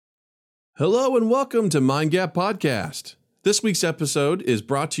Hello and welcome to Mind Gap Podcast. This week's episode is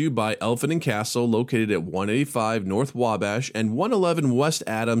brought to you by Elephant and Castle, located at 185 North Wabash and 111 West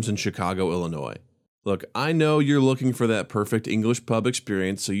Adams in Chicago, Illinois. Look, I know you're looking for that perfect English pub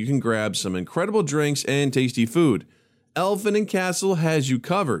experience so you can grab some incredible drinks and tasty food. Elephant and Castle has you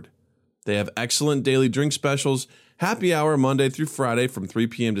covered. They have excellent daily drink specials, happy hour Monday through Friday from 3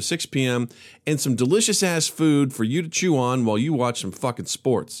 p.m. to 6 p.m., and some delicious-ass food for you to chew on while you watch some fucking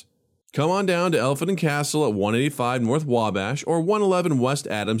sports. Come on down to Elephant and Castle at 185 North Wabash or 111 West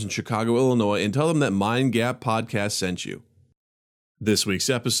Adams in Chicago, Illinois, and tell them that Mind Gap Podcast sent you. This week's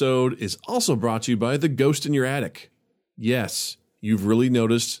episode is also brought to you by The Ghost in Your Attic. Yes, you've really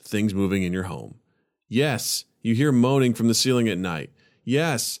noticed things moving in your home. Yes, you hear moaning from the ceiling at night.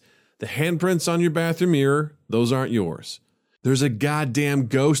 Yes, the handprints on your bathroom mirror, those aren't yours. There's a goddamn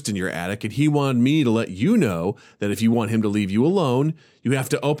ghost in your attic, and he wanted me to let you know that if you want him to leave you alone, you have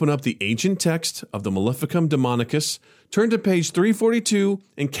to open up the ancient text of the Maleficum Demonicus, turn to page 342,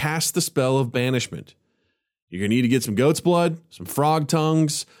 and cast the spell of banishment. You're going to need to get some goat's blood, some frog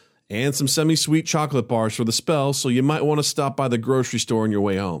tongues, and some semi-sweet chocolate bars for the spell, so you might want to stop by the grocery store on your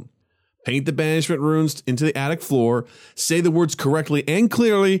way home. Paint the banishment runes into the attic floor, say the words correctly and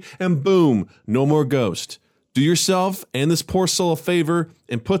clearly, and boom, no more ghost. Do yourself and this poor soul a favor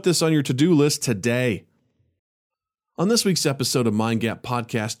and put this on your to-do list today. On this week's episode of Mind Gap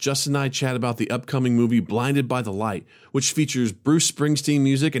Podcast, Justin and I chat about the upcoming movie Blinded by the Light, which features Bruce Springsteen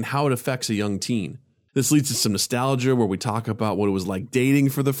music and how it affects a young teen. This leads to some nostalgia where we talk about what it was like dating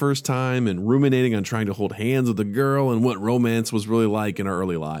for the first time and ruminating on trying to hold hands with a girl and what romance was really like in our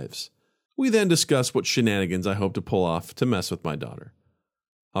early lives. We then discuss what shenanigans I hope to pull off to mess with my daughter.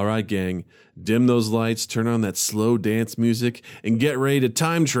 All right, gang, dim those lights, turn on that slow dance music, and get ready to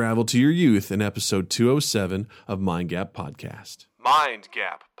time travel to your youth in episode 207 of Mind Gap Podcast. Mind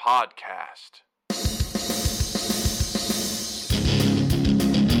Gap Podcast.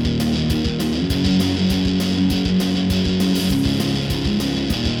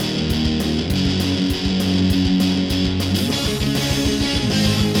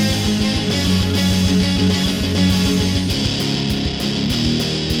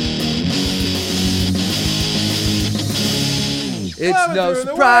 It's no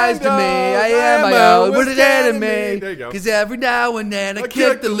surprise to me, I am my own worst enemy. There you go. Cause every now and then I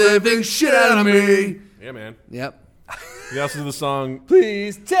kick the living shit out of me. Yeah, man. Yep. You also do the song,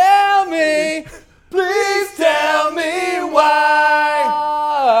 Please tell me why.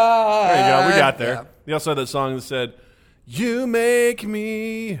 There you go, we got there. Yeah. You also had that song that said, You make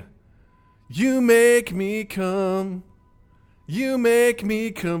me come. You make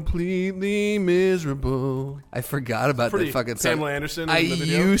me completely miserable. I forgot about that fucking song. Pamela Anderson in I the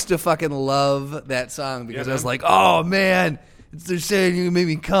video. used to fucking love that song because Yeah, I was man. like, oh man, they're saying you made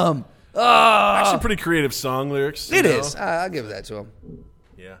me come. Oh. Actually, pretty creative song lyrics. It you know? is. I'll give that to him.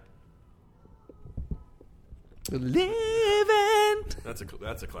 Yeah. Living. That's a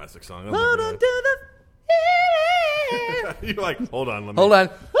classic song. Hold on to the You're like, hold on. Let me. Hold on.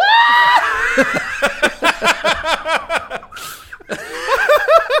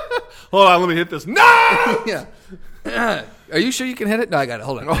 Hold on, let me hit this. No! Yeah. Are you sure you can hit it? No, I got it.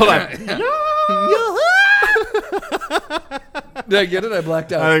 Hold on. Hold on. Did I get it? I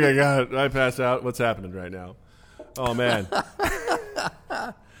blacked out. I think I got it. I passed out. What's happening right now? Oh, man.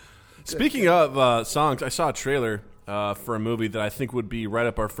 Speaking of songs, I saw a trailer for a movie that I think would be right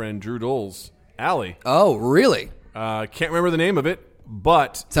up our friend Drew Dole's alley. Oh, really? Can't remember the name of it,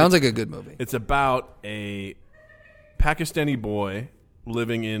 but Sounds like a good movie. it's about a Pakistani boy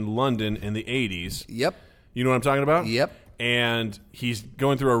living in London in the 80s. Yep. You know what I'm talking about? Yep. And he's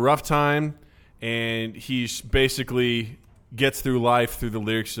going through a rough time, and he's basically gets through life through the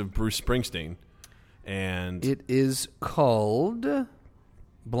lyrics of Bruce Springsteen. And It is called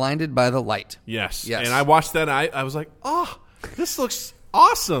Blinded by the Light. yes. Yes. And I watched that, and I was like, oh, this looks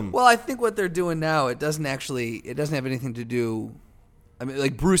awesome. Well, I think what they're doing now, it doesn't have anything to do. I mean,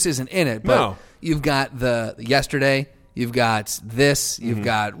 like Bruce isn't in it, but No. you've got the Yesterday, you've got this, you've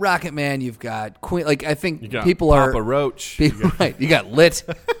got Rocket Man, you've got Queen. Like I think you got people Papa are Roach. right. You got Lit,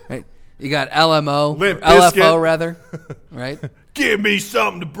 right? You got LMO, Limp or LFO Bizkit. rather, right? Give me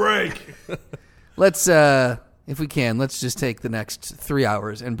something to break. Let's, if we can, let's just take the next 3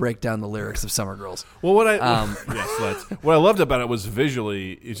 hours and break down the lyrics of Summer Girls. Well, what I loved about it was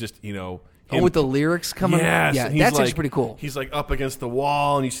visually, it's just, you know, him, with the lyrics coming, yes, yeah, and he's that's like, actually pretty cool. He's like up against the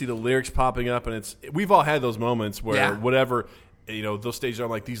wall, and you see the lyrics popping up, and we've all had those moments where whatever, you know, those stages are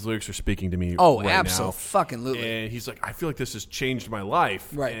like, these lyrics are speaking to me. Oh, right absolutely. now. And he's like, I feel like this has changed my life,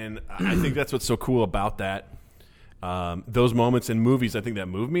 right? And I think that's what's so cool about that. those moments in movies, I think that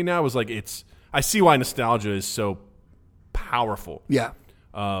move me now is like I see why nostalgia is so powerful. Yeah.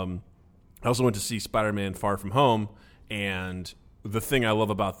 I also went to see Spider-Man Far From Home, and the thing I love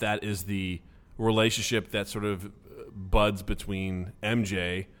about that is the relationship that sort of buds between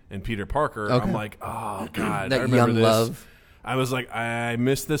MJ and Peter Parker. Okay. I'm like, oh God, That I remember young this. love. I was like, I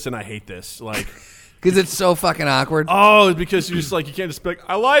miss this and I hate this. Like, Because it's so fucking awkward. oh, because you just like you can't just be like,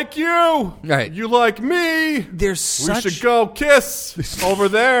 I like you, Right. You like me. There's We such... should go kiss over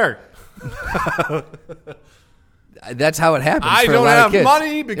there. That's how it happens I for a don't lot of have kids.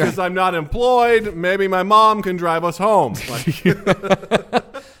 money because I'm not employed. Maybe my mom can drive us home. Like,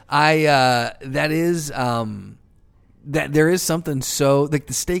 That is that there is something so like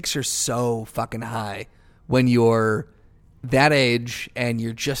the stakes are so fucking high when you're that age and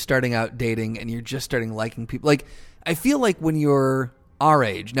you're just starting out dating and you're just starting liking people. Like I feel like when you're our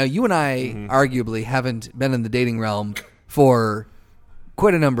age now, you and I arguably haven't been in the dating realm for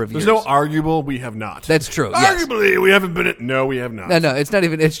quite a number of years. there's no arguable. We have not. That's true. Yes. Arguably, we haven't been. No, we have not. No, it's not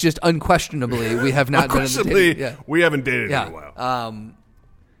even. It's just unquestionably we have not been in the Unquestionably, dating. Yeah. we haven't dated Yeah. in a while.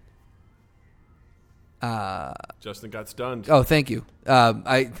 Justin got stunned. Oh, thank you.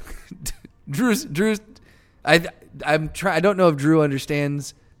 Drew's. I'm trying. I don't know if Drew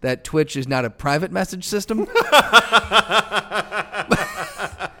understands that Twitch is not a private message system.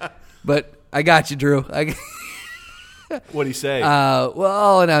 But I got you, Drew. What'd he say? Well,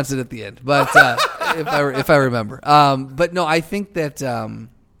 I'll announce it at the end, but if I remember. But no, I think that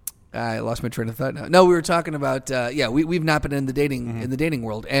I lost my train of thought now. No, we were talking about we've not been in the dating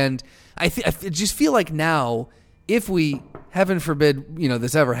world, and I just feel like now, if we, heaven forbid,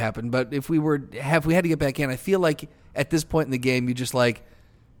 this ever happened, but if we had to get back in, I feel like at this point in the game, you just like,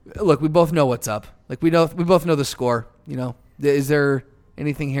 look, we both know what's up. Like we both know the score. Is there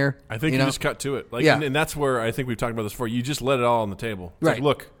anything here? I think you just cut to it. Like, Yeah. and that's where I think we've talked about this before. You just let it all on the table. It's Right. like,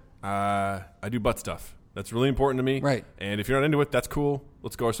 look, I do butt stuff. That's really important to me. Right. And if you're not into it, that's cool.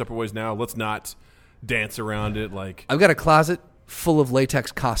 Let's go our separate ways now. Let's not dance around it. Like, I've got a closet full of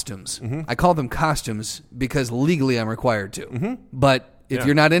latex costumes. I call them costumes because legally I'm required to. But if Yeah.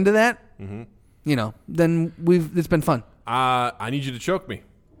 you're not into that, then it's been fun. I need you to choke me.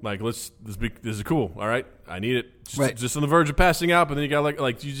 Like, this is cool. All right. I need it. Right. Just on the verge of passing out, but then you got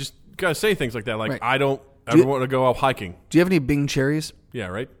like you just gotta say things like that. Like, Right. I don't Do ever you- want to go out hiking. Do you have any Bing cherries? Yeah,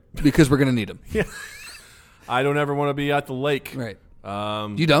 right. Because we're going to need them. I don't ever want to be at the lake. Right.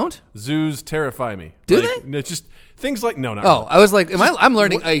 You don't? Zoos terrify me. Do Like, they? It's just things like no. Oh, I was like, I'm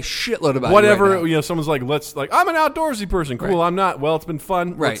learning a shitload about whatever. you right now. Someone's like, I'm an outdoorsy person. Cool. Right. I'm not. Well, it's been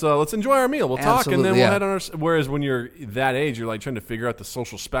fun. Right. Let's enjoy our meal. We'll talk and then Absolutely, we'll yeah. head on our. Whereas when you're that age, you're like trying to figure out the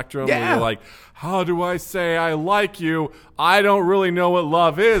social spectrum. Where Yeah. you're like, how do I say I like you? I don't really know what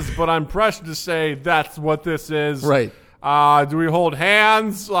love is, but I'm pressured to say that's what this is. Right. Do we hold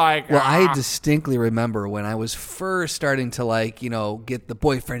hands? Like, Well, I distinctly remember when I was first starting to get the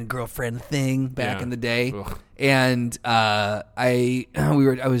boyfriend girlfriend thing back Yeah. in the day, Ugh. and I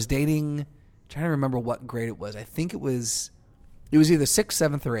was dating. Trying to remember what grade it was. I think it was either 6th,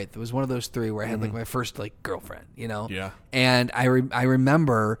 7th, or 8th. It was one of those three where I had like my first girlfriend. Yeah. And I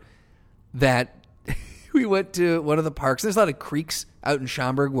remember that we went to one of the parks. There's a lot of creeks out in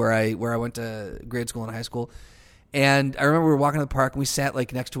Schaumburg where I went to grade school and high school. And I remember we were walking to the park and we sat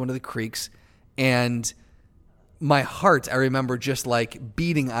next to one of the creeks, and my heart, I remember just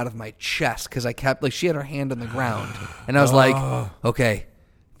beating out of my chest because I kept she had her hand on the ground, and I was like, okay,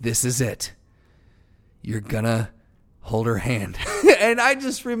 this is it. You're gonna hold her hand. And I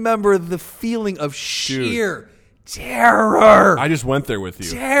just remember the feeling of sheer terror. I just went there with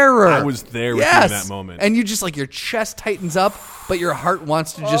you. Terror. I was there with you in that moment. And you just your chest tightens up, but your heart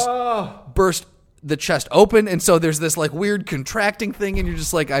wants to just burst the chest open, and so there's this weird contracting thing, and you're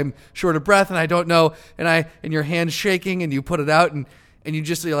just I'm short of breath and I don't know, and your hand's shaking, and you put it out, and you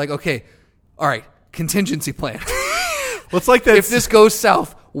just you're like, okay, all right, contingency plan. Well, it's like that. If this goes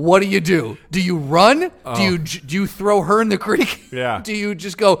south, what do you do? Do you run? Do you throw her in the creek? Yeah. Do you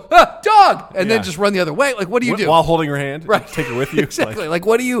just go dog and Yeah. then just run the other way? What do you do? While holding her hand, Right. Take her with you. Exactly.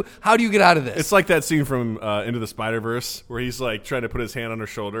 What do you? How do you get out of this? It's like that scene from Into the Spider-Verse where he's trying to put his hand on her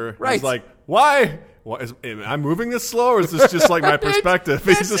shoulder. Right. He's like, why? Am I moving this slow, or is this just my perspective?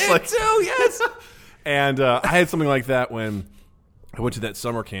 That's He's just it too. Yes. And I had something like that when I went to that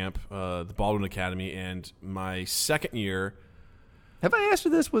summer camp, the Baldwin Academy, and my second year. Have I asked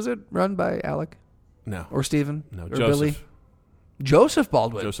you this? Was it run by Alec No. or Steven? No, or Joseph. Billy? Joseph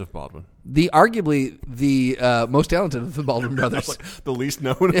Baldwin. Joseph Baldwin. Arguably the most talented of the Baldwin brothers, The least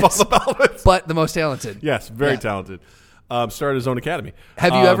known of all the Baldwins. but the most talented. Yes, very Yeah. talented. started his own academy.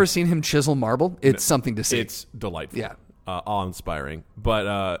 Have you ever seen him chisel marble? It's something to see. It's delightful. Yeah. Awe-inspiring.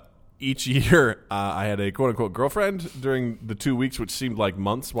 But each year, I had a quote-unquote girlfriend during the 2 weeks, which seemed like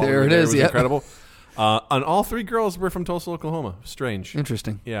months while we were there. It was incredible. And all 3 girls were from Tulsa, Oklahoma. Strange.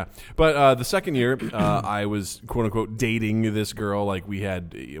 Interesting. Yeah. But the second year, I was quote-unquote dating this girl. Like, we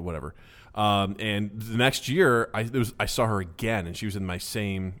had whatever. And the next year, I saw her again, and she was in my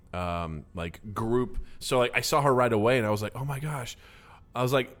same group. So like I saw her right away, and I was like, oh my gosh. I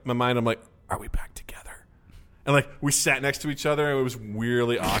was like, in my mind, I'm like, are we back together? And like we sat next to each other, and it was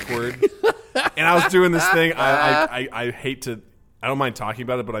weirdly awkward. And I was doing this thing. I hate to. I don't mind talking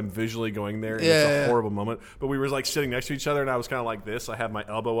about it, but I'm visually going there, and it's a horrible moment. But we were like sitting next to each other, and I was kind of like this. I had my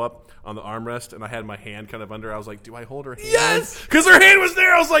elbow up on the armrest, and I had my hand kind of under. I was like, do I hold her hand? Yes! Because her hand was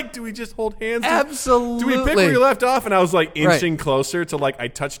there. I was like, do we just hold hands? Absolutely. Do we pick where we left off? And I was like inching closer to like I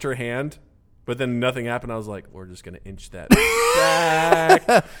touched her hand, but then nothing happened. I was like, we're just going to inch that back.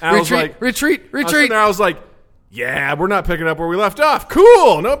 And I was like, retreat. I was like, yeah, we're not picking up where we left off.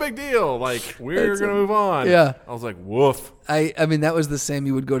 Cool, no big deal. Like, we're going to move on. Yeah. I was like, woof. I mean, that was the same.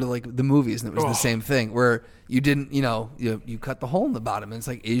 You would go to, like, the movies, and it was the same thing, where you didn't, you cut the hole in the bottom, and it's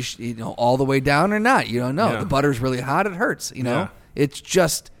like, is, all the way down or not? You don't know. Yeah. The butter's really hot. It hurts, Yeah. It's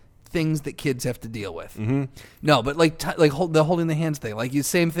just things that kids have to deal with. Mm-hmm. No, but, the holding the hands thing. Like,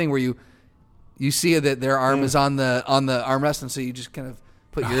 same thing where you see that their arm is on the armrest, and so you just kind of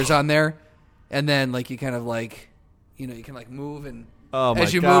put yours on there, and then, like, you kind of, like... you can like move, and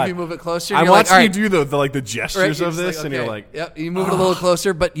as you move, you move it closer. I'm watching you do the gestures of this, like, and you're like, yep. You move it a little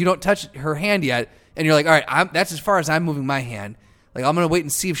closer, but you don't touch her hand yet, and you're like, all right, that's as far as I'm moving my hand. Like I'm gonna wait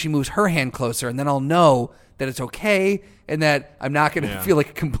and see if she moves her hand closer, and then I'll know that it's okay, and that I'm not gonna feel like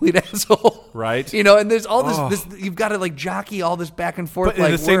a complete asshole, right? And there's all this you've got to like jockey all this back and forth. But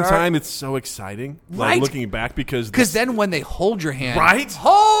at the same time, it's so exciting, like looking back because then when they hold your hand, right?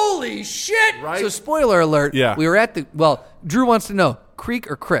 Holy shit! Right. So spoiler alert. Yeah. We were at Drew wants to know creek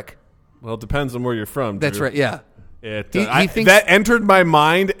or crick. Well, it depends on where you're from. That's Drew. right. Yeah. He thinks, that entered my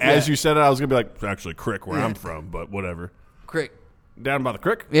mind as you said it. I was gonna be like, it's actually crick where I'm from, but whatever. Crick. Down by the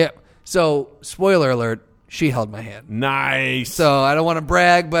crick. Yeah. So spoiler alert. She held my hand. Nice. So I don't want to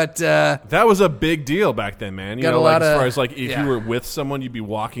brag, but that was a big deal back then, man. Got a lot as far of- as like if yeah. you were with someone, you'd be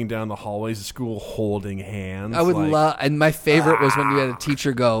walking down the hallways of school holding hands. I would like, love. And my favorite was when you had a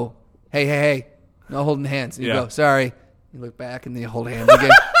teacher go, "Hey, no holding hands." And you go, "Sorry." You look back and then you hold hands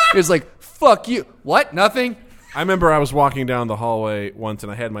again. It was like, "Fuck you." What? Nothing. I remember I was walking down the hallway once,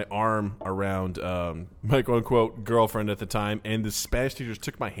 and I had my arm around my quote-unquote girlfriend at the time, and the Spanish teachers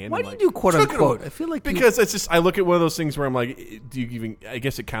took my hand. Why and do you like, do quote-unquote? I feel like because it's just I look at one of those things where I'm like, do you even? I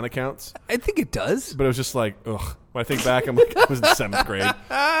guess it kind of counts, I think it does. but it was just like, ugh. When I think back, I'm like, I was in 7th grade.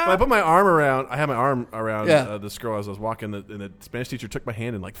 But I put my arm around. I had my arm around this girl as I was walking, and the Spanish teacher took my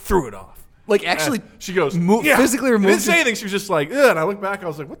hand and like threw it off. Like actually, She goes, physically removed. Didn't say anything. She was just like, ugh. And I look back, I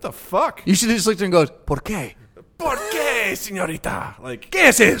was like, what the fuck? You should have just looked at her and goes, "¿Por qué? ¿Por qué, señorita? Like, ¿Qué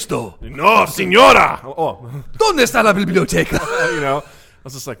es esto? no, señora. Oh, ¿Dónde está la biblioteca?" I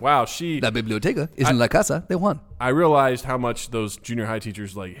was just like, wow. La biblioteca is in la casa de Juan. I realized how much those junior high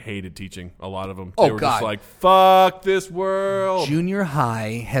teachers like hated teaching. A lot of them. Oh, they were God. just like, fuck this world. Junior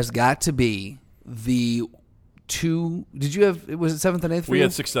high has got to be the two. Did you have? Was it 7th and 8th? For We you?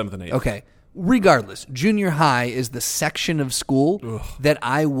 had 6th, 7th, and 8th. Okay. Regardless, junior high is the section of school that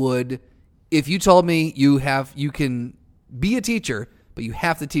I would, if you told me you can be a teacher, but you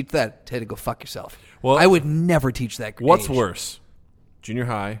have to teach that, to go fuck yourself. Well, I would never teach that grade. What's worse, junior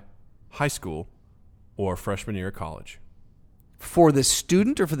high, high school, or freshman year of college? For the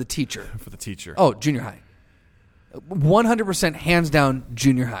student or for the teacher? For the teacher. Oh, junior high. 100% hands down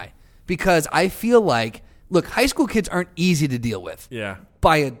junior high. Because I feel like, look, high school kids aren't easy to deal with. Yeah.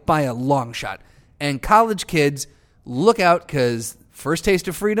 By a long shot. And college kids, look out, because first taste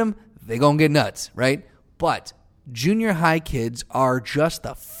of freedom, they gonna get nuts, right? But junior high kids are just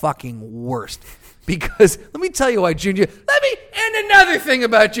the fucking worst. Because let me tell you why and another thing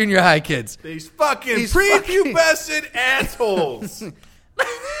about junior high kids. These prepubescent assholes.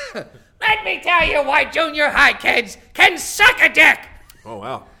 Let me tell you why junior high kids can suck a dick. Oh,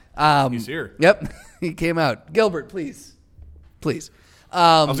 wow. He's here. Yep. He came out. Gilbert, please.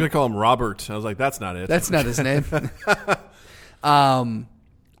 I was going to call him Robert. I was like, that's not it. That's not his name.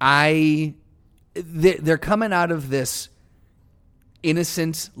 They're coming out of this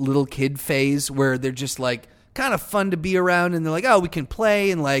innocent little kid phase where they're just like kind of fun to be around, and they're like, oh, we can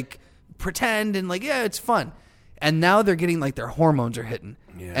play and like pretend and like, yeah, it's fun. And now they're getting like their hormones are hitting,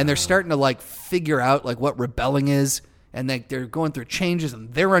 and they're starting to like figure out like what rebelling is, and they're going through changes,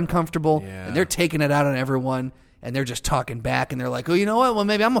 and they're uncomfortable, and they're taking it out on everyone. and they're just talking back, and they're like, oh, you know what? Well,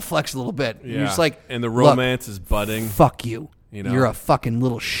 maybe I'm gonna flex a little bit. And you're just like, and the "Look, romance is budding. fuck you. You know? You're a fucking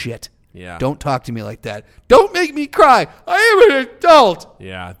little shit. Yeah. Don't talk to me like that. Don't make me cry. I am an adult.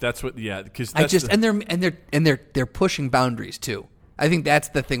 Yeah, that's what. Yeah, because they're pushing boundaries too. I think that's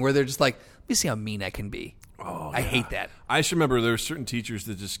the thing where they're just like, let me see how mean I can be. Oh, I hate that. I just remember there were certain teachers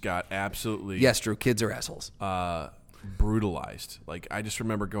that just got absolutely Yes, Drew. Kids are assholes. brutalized. Like I just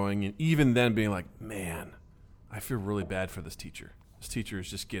remember going and even then being like, man, I feel really bad for this teacher. This teacher is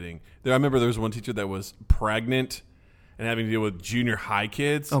just getting. I remember there was one teacher that was pregnant and having to deal with junior high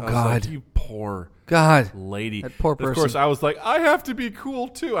kids. Oh, I was God. like, you poor God, lady. that poor person. Of course, I was like, I have to be cool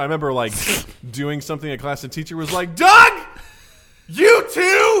too. I remember like doing something in class, and the teacher was like, Doug, you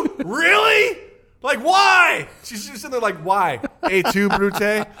too? Really? Like, why? She's sitting there like, why? A2,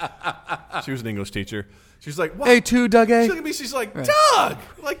 Brute? She was an English teacher. She's like, what? A2, Doug A. She looked at me, she's like, Doug,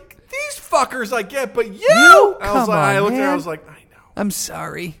 like, these fuckers I get, but you? I was Come like, I on, looked at her, I man. was like, I know. I'm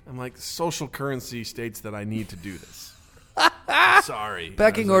sorry. I'm like, social currency states that I need to do this. Sorry.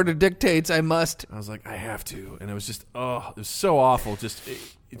 Pecking order dictates I must. I was like, I have to. And it was just, it was so awful. Just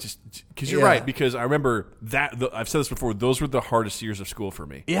because you're Yeah. right. Because I remember that, I've said this before, those were the hardest years of school for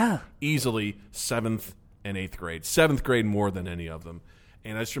me. Yeah. Easily 7th and 8th grade. 7th grade more than any of them.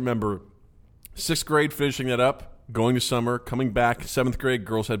 And I just remember 6th grade finishing that up, going to summer, coming back, 7th grade,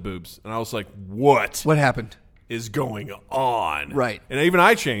 girls had boobs. And I was like, what happened? is going on? Right. And even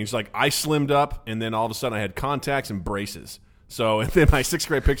I changed. Like, I slimmed up, and then all of a sudden I had contacts and braces. So, and then my 6th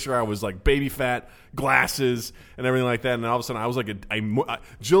grade picture, I was like baby fat, glasses, and everything like that. And all of a sudden, I was like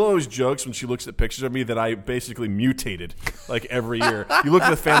Jill always jokes when she looks at pictures of me that I basically mutated like every year. You look at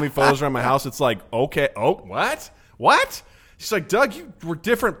the family photos around my house, it's like, okay, what? She's like, Doug, you were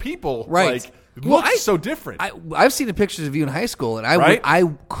different people. Right. Like, look so different. I've seen the pictures of you in high school, and Right? I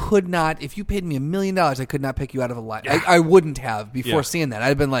could not, if you paid me $1 million, I could not pick you out of a line. I wouldn't have before Yeah. seeing that. I'd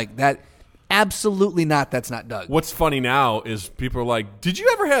have been like, that, absolutely not, that's not Doug. What's funny now is people are like, did you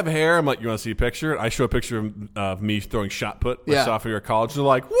ever have hair? I'm like, you want to see a picture? I show a picture of me throwing shot put my Yeah. sophomore year of college. They're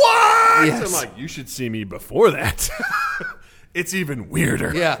like, what? Yes. I'm like, you should see me before that. It's even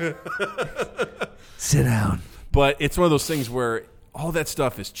weirder. Yeah. Sit down. But it's one of those things where all that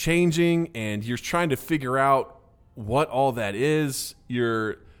stuff is changing and you're trying to figure out what all that is.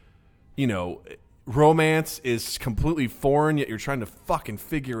 Romance is completely foreign, yet you're trying to fucking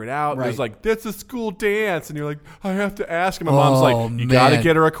figure it out. Right. There's like, that's a school dance. And you're like, I have to ask. And my mom's like, you man. got to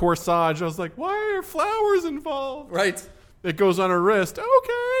get her a corsage. I was like, why are flowers involved? Right. It goes on her wrist.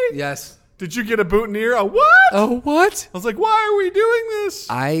 Okay. Yes. Did you get a boutonniere? A what? Oh, what? I was like, why are we doing this?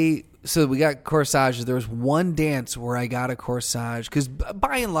 So we got corsages. There was one dance where I got a corsage because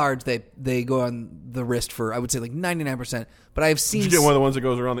by and large they go on the wrist for, I would say, like 99%. But I've seen. Did you get one of the ones that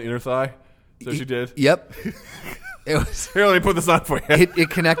goes around the inner thigh? So she did? Yep. It was. Here, let me put this on for you. It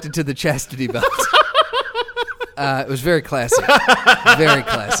connected to the chastity belt. It was very classy. Very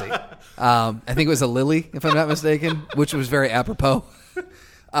classy. I think it was a lily, if I'm not mistaken, which was very apropos.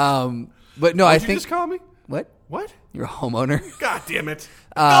 But no, I Did you think. just call me? What? What? You're a homeowner. God damn it.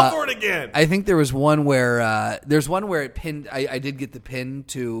 Go for it again. I think there was one where it pinned. I did get the pin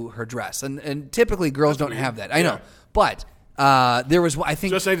to her dress, and typically girls don't have that. I know, but there was. I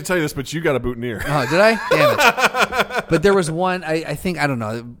think. Just hate to tell you this, but you got a boutonniere. Oh, did I? Damn it! But there was one. I think I don't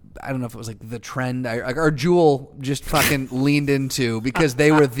know. I don't know if it was like the trend or Jewel just fucking leaned into because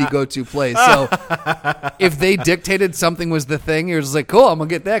they were the go-to place. So if they dictated something was the thing, you're just like, cool, I'm gonna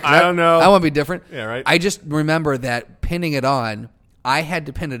get that. I don't know. I want to be different. Yeah, right. I just remember that pinning it on. I had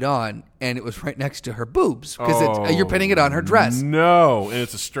to pin it on, and it was right next to her boobs because you're pinning it on her dress. No, and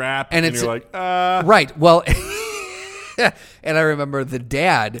it's a strap, and it's you're like, right. Well, and I remember the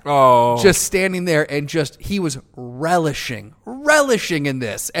dad just standing there and he was relishing in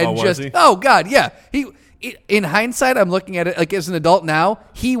this, and was he? oh god, yeah. In hindsight, I'm looking at it like as an adult now,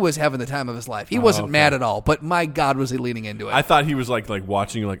 he was having the time of his life. He wasn't mad at all, but my God, was he leaning into it? I thought he was like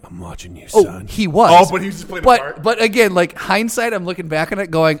watching you, like, I'm watching you, Oh, son. he was. Oh, but he was just playing a part. But again, like hindsight, I'm looking back on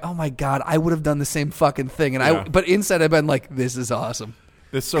it, going, "Oh my God, I would have done the same fucking thing." And Yeah. but inside, I've been like, "This is awesome,"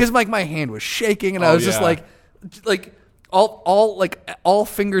 It's so- because like my hand was shaking, and I was just yeah. like all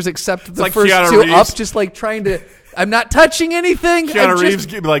fingers except the like first Keanu two Reeves. up, just like trying to. I'm not touching anything. Keanu I'm Reeves just,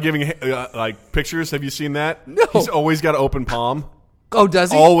 giving like pictures. Have you seen that? No. He's always got an open palm. oh,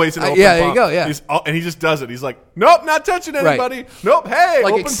 does he? Always an open palm. yeah, there you go. Yeah. And he just does it. He's like, nope, not touching anybody. Nope, hey,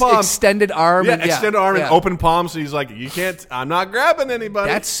 like open palm. extended arm. Yeah, and, extended arm yeah. and open palm. So he's like, you can't, I'm not grabbing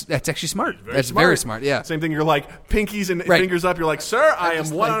anybody. That's actually smart. That's very smart. Yeah. Same thing. You're like pinkies and fingers up. You're like, sir, I am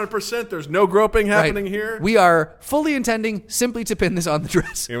 100%. There's no groping happening here. We are fully intending simply to pin this on the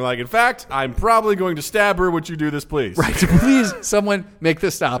dress. You're like, in fact, I'm probably going to stab her. Would you do this, please? Right. Please, someone make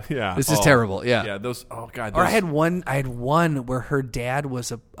this stop. Yeah. This is terrible. Yeah. Yeah. Those. Oh God. Or I had one where her dad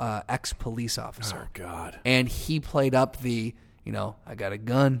was a ex-police officer. Oh God. And he played up the, I got a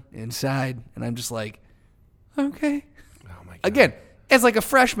gun inside, and I'm just like, okay. Oh my God. Again, as like a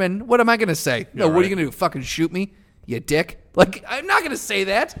freshman, what am I going to say? No, what are you going to do? Fucking shoot me, you dick? Like, I'm not going to say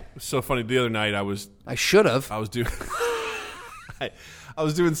that. It's so funny. The other night I should have. I was doing I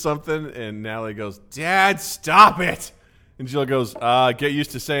was doing something, and Natalie goes, Dad, stop it. And Jill goes, get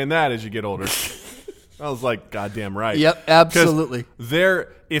used to saying that as you get older. I was like, goddamn right. Yep, absolutely.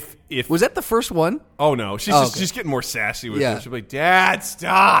 If Was that the first one? oh no, she's getting more sassy with it. She'll be like, Dad,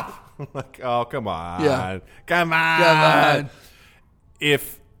 stop. I'm like, oh, come on. Yeah. Come on.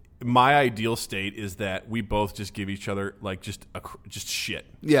 If my ideal state is that we both just give each other like just shit.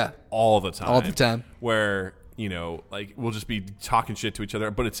 Yeah. All the time. All the time. Where, like we'll just be talking shit to each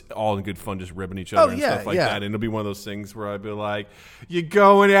other, but it's all in good fun, just ribbing each other and stuff like that. And it'll be one of those things where I'd be like, you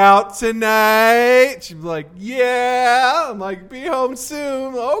going out tonight? She'd be like, yeah. I'm like, be home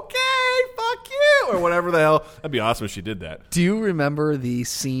soon. Okay, fuck you. Or whatever the hell. That'd be awesome if she did that. Do you remember the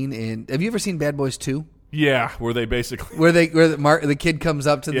scene have you ever seen Bad Boys 2? Yeah, where they basically... Where the kid comes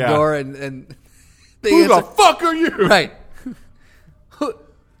up to the door and they Who answer, the fuck are you? Right.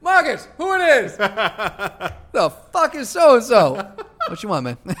 Marcus, who it is? The fuck is so-and-so? What you want,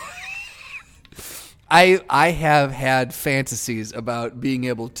 man? I have had fantasies about being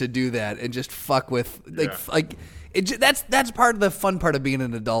able to do that and just fuck with that's part of the fun part of being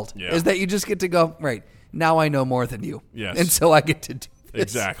an adult is that you just get to go, right, now I know more than you. Yes. And so I get to do this.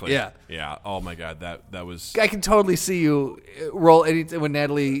 Exactly. Yeah. Yeah. Oh my God, that was... I can totally see you roll when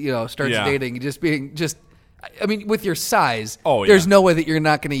Natalie, starts dating, I mean, with your size, there's no way that you're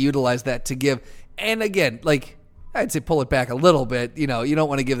not going to utilize that to give. And again, like, I'd say pull it back a little bit. You don't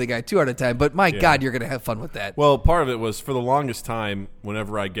want to give the guy too hard a time, but my God, you're going to have fun with that. Well, part of it was for the longest time,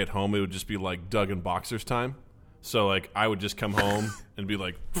 whenever I get home, it would just be like Doug and Boxers time. So, like, I would just come home and be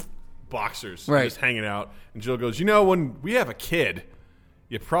like, Boxers, right, just hanging out. And Jill goes, when we have a kid,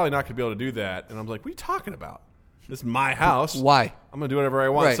 you're probably not going to be able to do that. And I'm like, what are you talking about? This is my house. Why? I'm going to do whatever I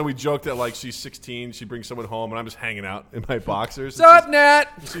want. Right. So we joked that, like, she's 16, she brings someone home, and I'm just hanging out in my boxers. What's up, Nat?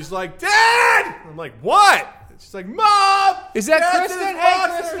 She's like, Dad! I'm like, what? She's like, Mom! Is that Dad's Kristen? in his Hey,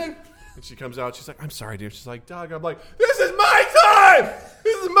 boxers!" Kristen. And she comes out. She's like, I'm sorry, dude. She's like, Doug. I'm like, this is my time!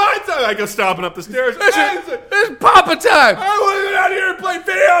 This is my time! I go stomping up the stairs. It's Papa time! I want to get out here and play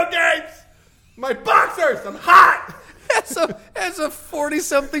video games! My boxers! I'm hot! As a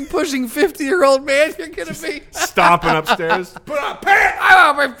 40-something pushing 50-year-old man, you're going to be stomping upstairs. Put on pants!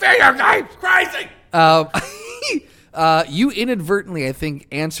 I want to video games. Crazy! You inadvertently, I think,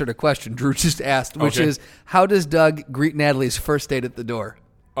 answered a question Drew just asked, which is, how does Doug greet Natalie's first date at the door?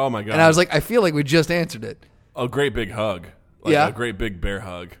 Oh, my God. And I was like, I feel like we just answered it. A great big hug. A great big bear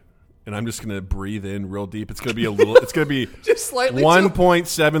hug. And I'm just going to breathe in real deep. It's going to be it's going to be just slightly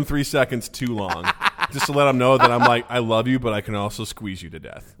 1.73 seconds too long. Just to let him know that I'm like, I love you, but I can also squeeze you to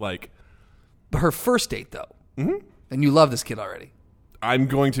death. Like, her first date, though. Mm-hmm. And you love this kid already. I'm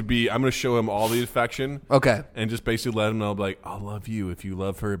going to show him all the affection. Okay. And just basically let him know, like, I'll love you if you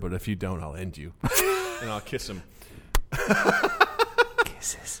love her, but if you don't, I'll end you. And I'll kiss him.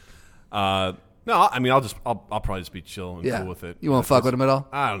 Kisses. No, I mean, I'll probably just be chill and cool with it. You won't fuck with him at all?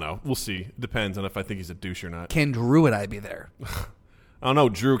 I don't know. We'll see. Depends on if I think he's a douche or not. Can Drew and I be there? I don't know.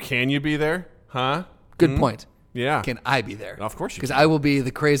 Drew, can you be there? Huh? Good point. Yeah. Can I be there? Of course you can. Because I will be the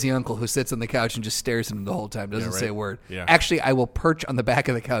crazy uncle who sits on the couch and just stares at him the whole time, doesn't say a word. Yeah. Actually, I will perch on the back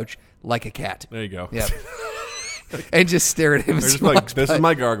of the couch like a cat. There you go. Yeah. And just stare at him as he walks this by. is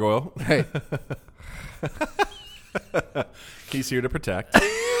my gargoyle. Right. He's here to protect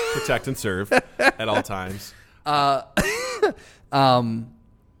and serve at all times.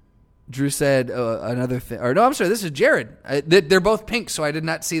 Drew said another thing. Or no, I'm sorry. This is Jared. They're both pink, so I did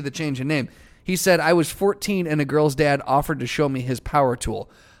not see the change in name. He said, I was 14 and a girl's dad offered to show me his power tool.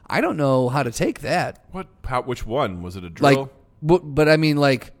 I don't know how to take that. What? Which one? Was it a drill? But I mean,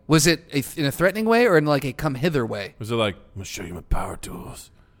 like, was it in a threatening way or in like a come hither way? Was it like, I'm going to show you my power tools?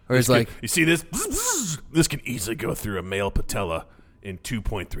 Or is like, you see this? This can easily go through a male patella in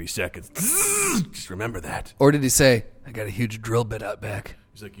 2.3 seconds. Just remember that. Or did he say, I got a huge drill bit out back?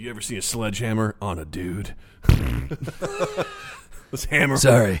 He's like, you ever seen a sledgehammer on a dude? This hammer.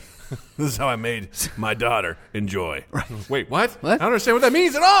 Sorry. This is how I made my daughter enjoy. Wait, what? What? I don't understand what that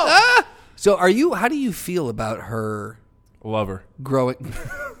means at all. So how do you feel about her Love her. growing?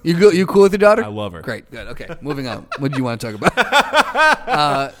 You cool with your daughter? I love her. Great, good. Okay, moving on. What do you want to talk about?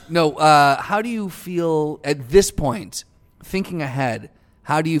 How do you feel at this point, thinking ahead?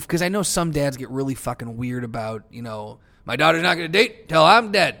 How do you, because I know some dads get really fucking weird about, my daughter's not going to date till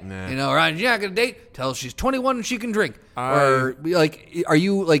I'm dead. Nah. Or she's not going to date till she's 21 and she can drink. Or are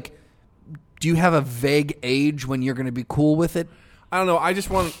you like, do you have a vague age when you're going to be cool with it? I don't know. I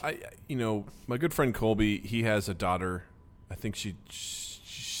just want, my good friend Colby, he has a daughter. I think she's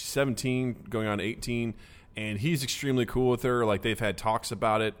 17, going on 18, and he's extremely cool with her. Like, they've had talks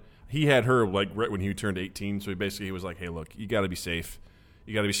about it. He had her, like, right when he turned 18, so he was like, hey, look, you got to be safe.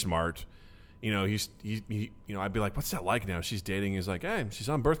 You got to be smart. I'd be like, what's that like now? She's dating. He's like, hey, she's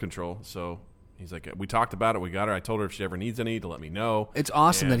on birth control. So he's like, we talked about it. We got her. I told her if she ever needs any to let me know. It's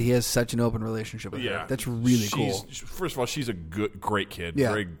awesome that he has such an open relationship with her. That's really cool. First of all, she's a great kid. Yeah.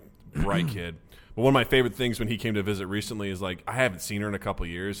 Very bright kid. But one of my favorite things when he came to visit recently is, like, I haven't seen her in a couple of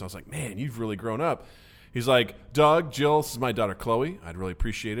years. I was like, man, you've really grown up. He's like, Doug, Jill, this is my daughter Chloe. I'd really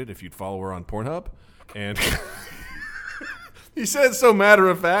appreciate it if you'd follow her on Pornhub. And he said it so matter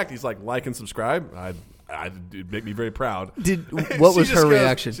of fact. He's like and subscribe. It'd make me very proud. What was her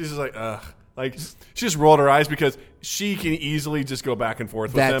reaction? She's just like, ugh. Like, she just rolled her eyes because she can easily just go back and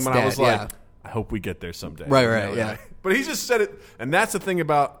forth with him. And I was like, I hope we get there someday. Right, yeah. But he just said it. And that's the thing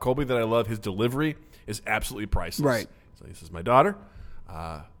about Colby that I love. His delivery is absolutely priceless. Right. So he says, my daughter,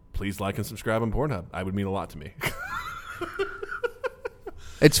 please like and subscribe on Pornhub. I would mean a lot to me.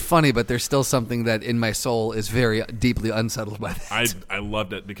 It's funny, but there's still something that in my soul is very deeply unsettled by that. I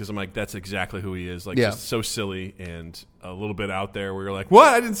loved it because I'm like, that's exactly who he is. Like, just so silly and a little bit out there where you're like,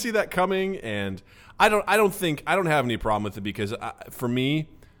 what? I didn't see that coming. And I don't have any problem with it because for me,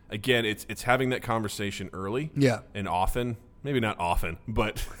 again, it's having that conversation early. Yeah. And often. Maybe not often,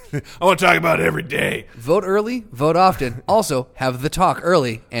 but I want to talk about it every day. Vote early, vote often. Also, have the talk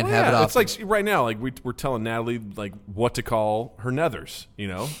early and have it often. It's like right now, like we're telling Natalie like what to call her nethers.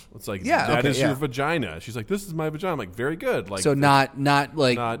 It's like that is your vagina. She's like, this is my vagina. I'm like, very good. Like, so not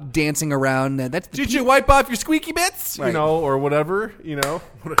dancing around. That's the did you wipe off your squeaky bits? Right. Or whatever. Is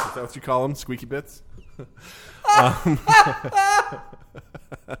that what you call them? Squeaky bits.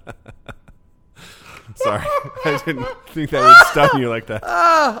 Sorry, I didn't think that would stun you like that.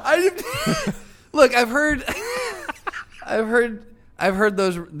 Look, I've heard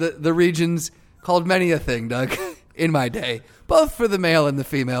those the regions called many a thing, Doug, in my day, both for the male and the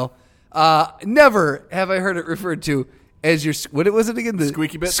female. Never have I heard it referred to as your what was it again? The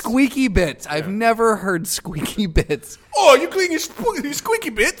squeaky bits. Squeaky bits. I've never heard squeaky bits. Oh, you clean your squeaky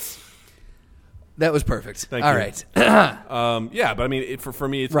bits. That was perfect. Thank All you. right. Yeah, but I mean, for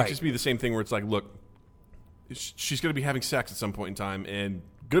me, it's just be the same thing where it's like, look, she's going to be having sex at some point in time, and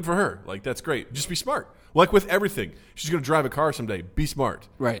good for her. Like, that's great. Just be smart. Like with everything, she's going to drive a car someday. Be smart.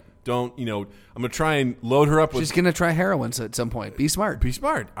 Right. Don't, I'm going to try and load her up with... She's going to try heroin at some point. Be smart. Be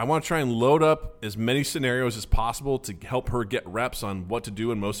smart. I want to try and load up as many scenarios as possible to help her get reps on what to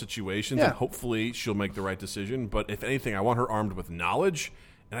do in most situations, and hopefully she'll make the right decision. But if anything, I want her armed with knowledge,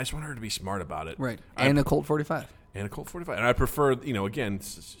 and I just want her to be smart about it. Right. And a Colt 45. And a Colt 45. And I prefer, again,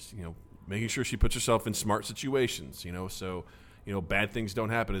 making sure she puts herself in smart situations, so bad things don't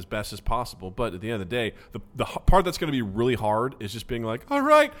happen as best as possible. But at the end of the day, the part that's going to be really hard is just being like, all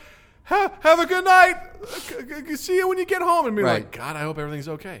right, have a good night. See you when you get home. And be like, God, I hope everything's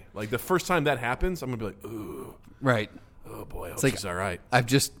okay. Like, the first time that happens, I'm going to be like, ooh. Right. Oh, boy, I hope like, she's all right.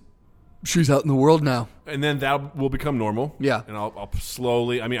 She's out in the world now. And then that will become normal. Yeah. And I'll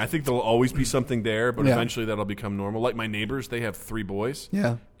slowly, I think there'll always be something there, but eventually that'll become normal. Like my neighbors, they have 3 boys.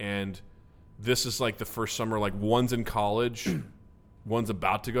 Yeah. And this is like the first summer, like one's in college, one's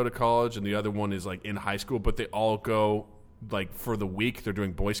about to go to college, and the other one is like in high school, but they all go like for the week. They're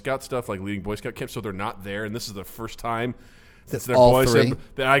doing Boy Scout stuff, like leading Boy Scout camp, so they're not there. And this is the first time since their all boys three.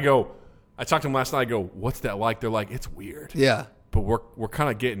 that I talked to them last night, I go, what's that like? They're like, it's weird. Yeah. But we're kind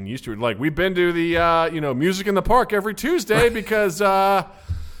of getting used to it. Like, we've been to the music in the park every Tuesday because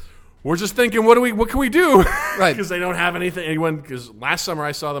we're just thinking, what can we do? Right. Because they don't have anyone. Because last summer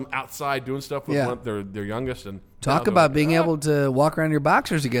I saw them outside doing stuff with their youngest. And talk about being able to walk around your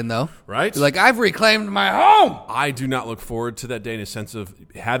boxers again, though. Right. You're like, I've reclaimed my home. I do not look forward to that day in a sense of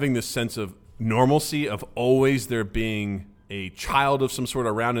having this sense of normalcy of always there being a child of some sort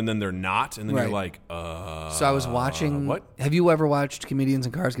around, and then they're not, and then you're like, So I was watching. What? Have you ever watched Comedians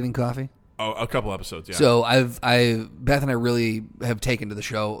in Cars Getting Coffee? Oh, a couple episodes, yeah. So Beth and I really have taken to the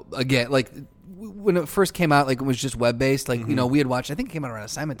show again. Like when it first came out, like it was just web based. Like we had watched. I think it came out around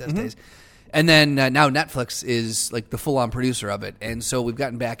Assignment Test days, and then now Netflix is like the full on producer of it, and so we've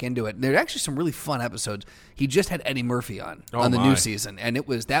gotten back into it. And there are actually some really fun episodes. He just had Eddie Murphy on the new season, and it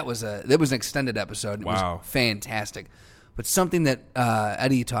was an extended episode. And it was fantastic. But something that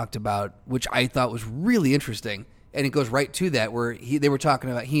Eddie talked about, which I thought was really interesting, and it goes right to that, where he and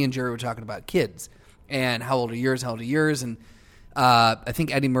Jerry were talking about kids and how old are yours, and I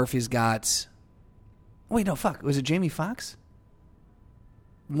think Eddie Murphy's got. Wait, no, fuck. Was it Jamie Foxx?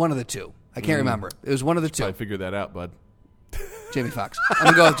 One of the two. I can't remember. It was one of the two. I figured that out, bud. Jamie Foxx. I'm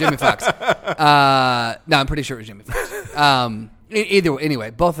gonna go with Jamie Foxx. No, I'm pretty sure it was Jamie Foxx. Either way,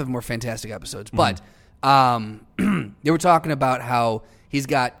 anyway, both of them were fantastic episodes. But they were talking about how he's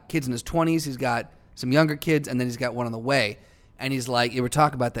got kids in his 20s, he's got some younger kids, and then he's got one on the way. And he's like, they were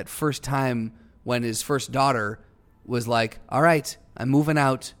talking about that first time when his first daughter was like, "All right, I'm moving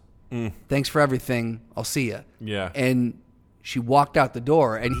out. Thanks for everything. I'll see you." Yeah. And she walked out the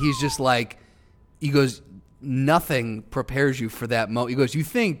door, and he's just like, he goes, nothing prepares you for that moment. He goes, you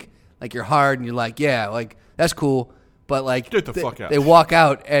think like you're hard, and you're like, yeah, like that's cool, but like get the fuck out. They walk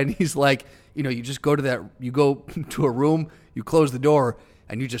out, and he's like, you just go to you go to a room, you close the door,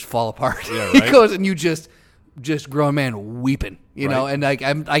 and you just fall apart. Yeah, right? He goes, and you just grown man weeping, know, and like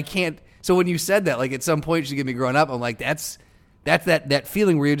I can't. So when you said that, like at some point she's gonna be growing up, I'm like, that's that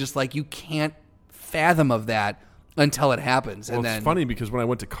feeling where you're just like, you can't fathom of that until it happens. Well, and it's then funny because when I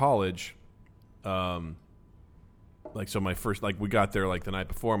went to college, like so my first, like we got there like the night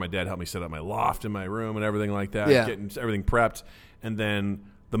before, my dad helped me set up my loft in my room and everything like that, getting everything prepped, and then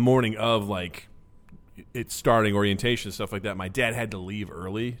the morning of like it starting orientation and stuff like that, my dad had to leave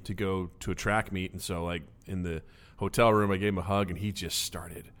early to go to a track meet, and so like in the hotel room I gave him a hug and he just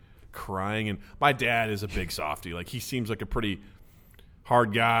started crying. And my dad is a big softie, like he seems like a pretty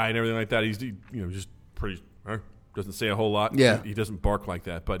hard guy and everything like that. He's just pretty doesn't say a whole lot. Yeah, he doesn't bark like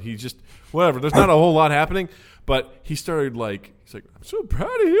that, but he just whatever. There's not a whole lot happening, but he started like, he's like, "I'm so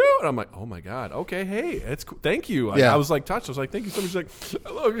proud of you," and I'm like, "Oh my god, okay, hey, it's cool. Thank you." I was like touched. I was like, "Thank you so much." He's like, "I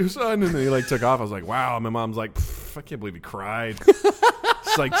love you, son," and then he like took off. I was like, "Wow." My mom's like, "I can't believe he cried."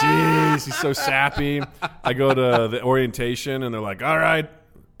 She's like, "Geez, he's so sappy." I go to the orientation and they're like, "All right,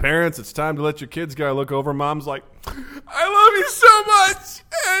 parents, it's time to let your kids go." I look over. Mom's like, "I love you so much,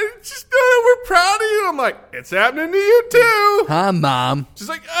 and just know that we're proud of you." I'm like, "It's happening to you too." Huh, Mom? She's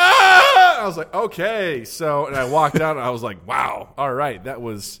like, "Ah!" I was like, "Okay." So, and I walked out and I was like, "Wow, all right, that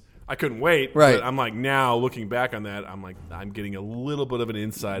was." I couldn't wait. Right. But I'm like, now looking back on that, I'm like, I'm getting a little bit of an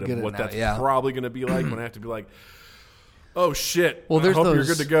insight of what that's probably going to be like when I have to be like, "Oh shit." Well, I hope you're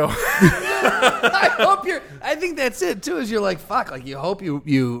good to go. I think that's it too. Is you're like, fuck, like you hope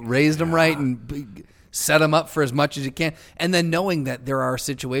you raised them right and set them up for as much as you can, and then knowing that there are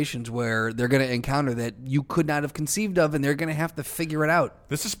situations where they're going to encounter that you could not have conceived of, and they're going to have to figure it out.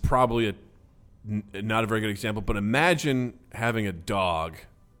 This is probably not a very good example, but imagine having a dog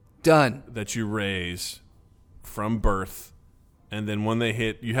that you raise from birth. And then when they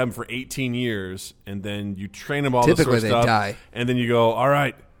hit, you have them for 18 years, and then you train them all this sort of stuff. Die. And then you go, "All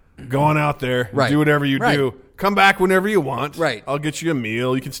right, go on out there, right. do whatever you do. Come back whenever you want. Right. I'll get you a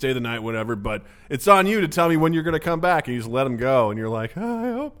meal. You can stay the night, whatever. But it's on you to tell me when you're going to come back." And you just let them go, and you're like,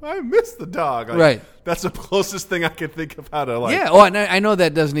 "I hope I miss the dog." Like, right. That's the closest thing I can think of how to like. Yeah. Oh, and I know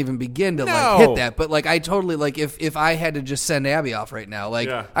that doesn't even begin to like hit that, but like I totally like if I had to just send Abby off right now, like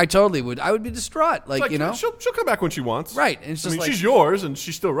I totally would. I would be distraught. Like you know, she'll come back when she wants. Right. And it's just like, she's yours, and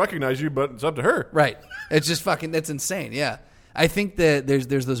she still recognizes you, but it's up to her. Right. It's just fucking. That's insane. Yeah. I think that there's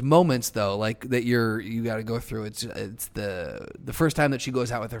those moments though, like that you got to go through. It's the first time that she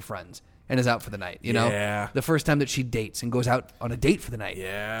goes out with her friends and is out for the night. You know, the first time that she dates and goes out on a date for the night.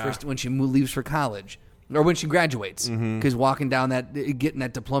 Yeah. First when she leaves for college or when she graduates, because walking down getting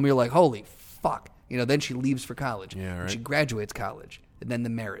that diploma, you're like, holy fuck. You know, then she leaves for college. Yeah, right. She graduates college, and then the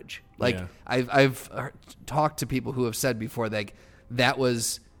marriage. Like I've talked to people who have said before, like that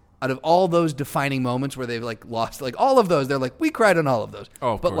was. Out of all those defining moments where they've like lost, like all of those, they're like, we cried on all of those.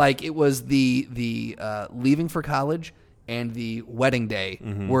 Oh, but like it was the leaving for college and the wedding day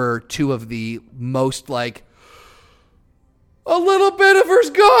were two of the most like a little bit of her's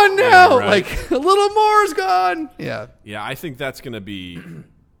gone now, like a little more is gone. Yeah, yeah. I think that's going to be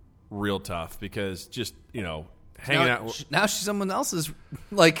real tough because just hanging out now she's someone else's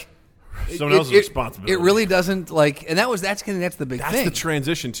like. Someone else's responsibility. It really doesn't like, and that's the big thing. That's the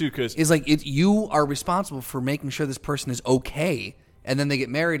transition too, because it's like you are responsible for making sure this person is okay, and then they get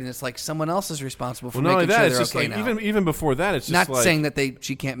married, and it's like someone else is responsible for making sure they're okay now. Even before that, it's just not saying that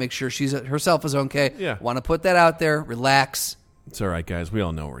she can't make sure herself is okay. Yeah, want to put that out there. Relax. It's all right, guys. We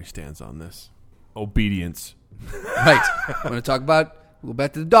all know where he stands on this. obedience. Right. I'm going to talk about, we'll go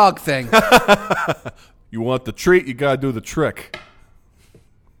back to the dog thing. You want the treat, you got to do the trick.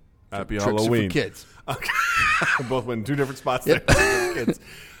 Happy Tricks are Halloween. for kids. Both went in two different spots there. Kids.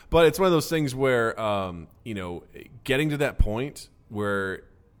 But it's one of those things where, getting to that point where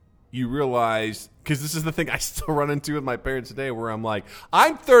you realize, because this is the thing I still run into with my parents today, where I'm like,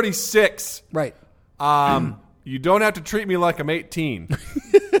 I'm 36. Right. You don't have to treat me like I'm 18.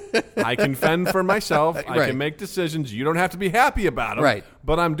 I can fend for myself. I Right. can make decisions. You don't have to be happy about them. Right.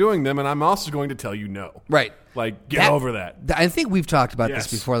 But I'm doing them, and I'm also going to tell you no. Right. Like, get over that. I think we've talked about Yes.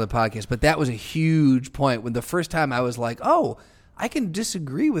 this before the podcast, but that was a huge point when the first time I was like, oh, I can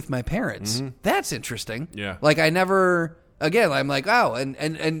disagree with my parents. That's interesting. Yeah. Like I never, again, I'm like, oh,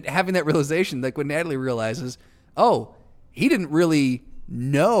 and having that realization, like when Natalie realizes, oh, he didn't really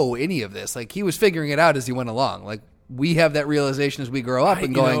know any of this. Like he was figuring it out as he went along. Like we have that realization as we grow up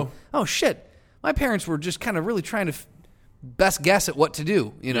and going, oh shit, my parents were just kind of really trying to best guess at what to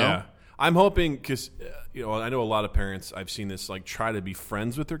do, you know? Yeah. I'm hoping, because, I know a lot of parents, I've seen this, like, try to be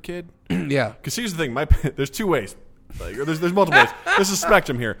friends with their kid. Yeah. Because here's the thing, there's two ways. Like, there's multiple ways. There's a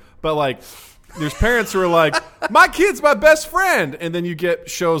spectrum here. But, like, there's parents who are like, my kid's my best friend. And then you get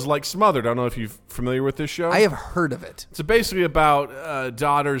shows like Smothered. I don't know if you're familiar with this show. I have heard of it. It's basically about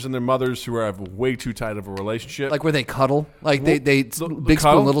daughters and their mothers who have way too tight of a relationship. Like where they cuddle? Like they big cuddle,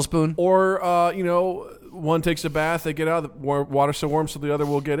 spoon, little spoon? Or, one takes a bath, they get out, the water's so warm so the other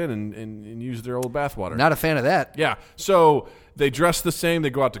will get in and use their old bath water. Not a fan of that. Yeah. So they dress the same, they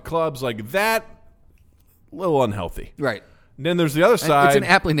go out to clubs, like that, a little unhealthy. Right. And then there's the other side. It's an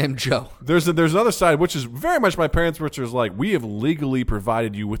aptly named Joe. There's another side, which is very much my parents, which is like, we have legally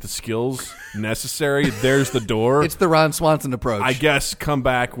provided you with the skills necessary. There's the door. It's the Ron Swanson approach. I guess come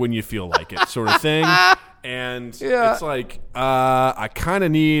back when you feel like it, sort of thing. And Yeah. it's like, I kind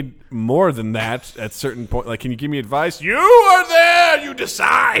of need more than that at certain point. Like, can you give me advice? You are there. You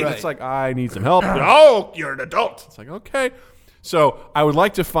decide. Right. It's like, I need some help. No, you're an adult. It's like, okay. So I would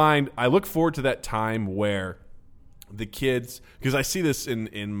like to I look forward to that time where the kids, because I see this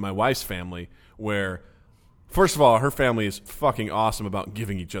in my wife's family, where, first of all, her family is fucking awesome about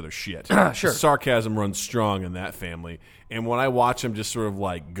giving each other shit. Sure. Sarcasm runs strong in that family. And when I watch them just sort of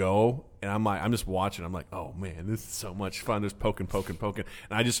like go, and I'm just watching, I'm like, oh man, this is so much fun. Just poking. And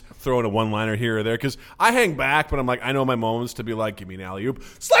I just throw in a one-liner here or there, because I hang back, but I'm like, I know my moments to be like, give me an alley-oop,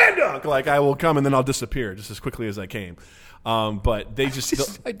 slam dunk. Like I will come and then I'll disappear just as quickly as I came. But they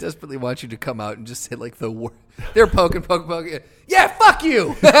just I desperately want you to come out and just hit like the word. They're poking. Yeah, fuck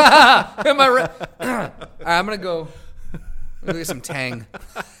you. Am I right? All right, I'm going to go get some Tang.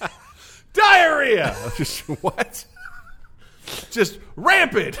 diarrhea. Just what? Just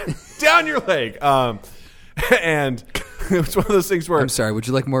rampant down your leg. And it's one of those things where I'm sorry, would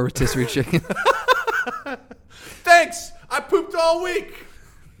you like more rotisserie chicken? thanks. I pooped all week.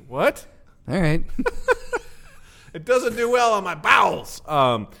 What? All right. It doesn't do well on my bowels.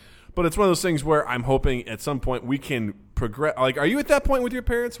 But it's one of those things where I'm hoping at some point we can progress. Like, are you at that point with your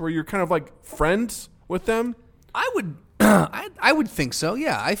parents where you're kind of like friends with them? I would I would think so.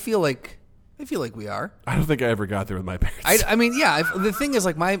 Yeah, I feel like we are. I don't think I ever got there with my parents. I mean, yeah. The thing is,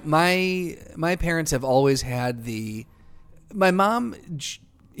 like my parents have always had my mom.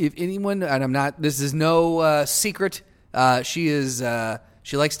 If anyone, and I'm not. This is no secret. She is.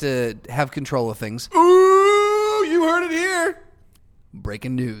 She likes to have control of things. Ooh, you heard it here.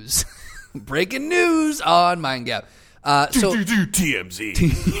 Breaking news. Breaking news on Mind Gap. So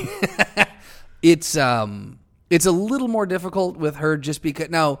TMZ. it's a little more difficult with her just because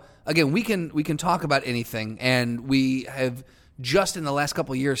now again we can talk about anything, and we have just in the last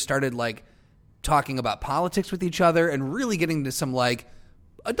couple of years started like talking about politics with each other and really getting into some like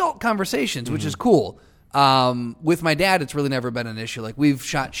adult conversations, which is cool. With my dad, it's really never been an issue. Like we've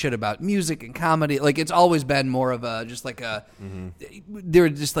shot shit about music and comedy. Like it's always been more of a just like a they're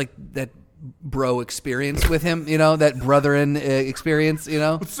just like that bro experience with him, you know, that brother-in experience, you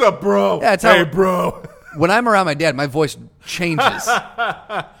know. What's up, bro? Yeah, it's hey, how- bro. When I'm around my dad, my voice changes.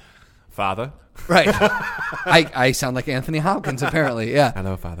 Father. Right. I sound like Anthony Hopkins, apparently. Yeah.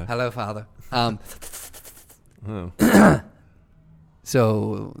 Hello, Father. Hello, Father.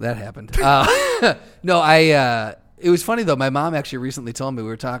 So that happened. No, it was funny though. My mom actually recently told me we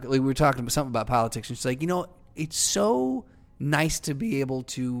were talking about something about politics, and she's like, you know, it's so nice to be able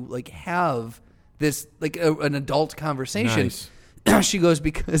to like have this like an adult conversation. Nice. She goes,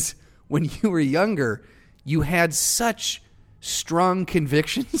 because when you were younger, you had such strong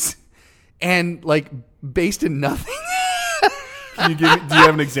convictions and like based in nothing. Do you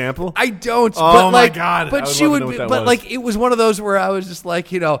have an example? I don't. Oh, but my like, God. I But would she love to would. know what Be, that but was. like, it was one of those where I was just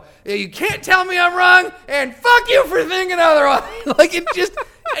like, you can't tell me I'm wrong, and fuck you for thinking otherwise. Like it just,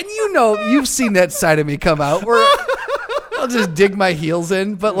 and you've seen that side of me come out where I'll just dig my heels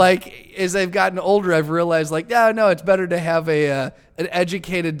in. But like, as I've gotten older, I've realized like, no, it's better to have an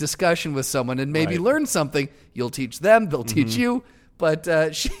educated discussion with someone and maybe Right. learn something. You'll teach them, they'll teach you. But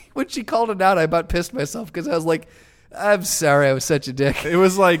when she called it out, I about pissed myself because I was like, I'm sorry, I was such a dick. It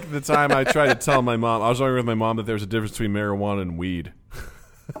was like the time I tried to tell my mom. I was arguing with my mom that there was a difference between marijuana and weed.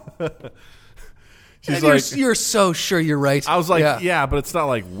 She's And like, you're so sure you're right. I was like, yeah, but it's not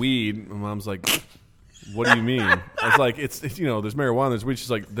like weed. My mom's like, what do you mean? I was like, it's there's marijuana, there's weed. She's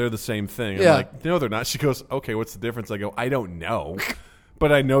like, they're the same thing. I'm Yeah. like, no, they're not. She goes, okay, what's the difference? I go, I don't know.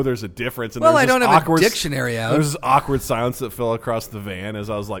 But I know there's a difference. And Well, there's I don't this have a awkward, dictionary out. There's this awkward silence that fell across the van as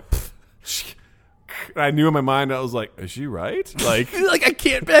I was like, I knew in my mind, I was like, is she right? Like, like, I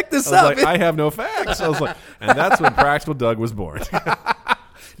can't back this I was up. like, I have no facts. I was like, and that's when Practical Doug was born.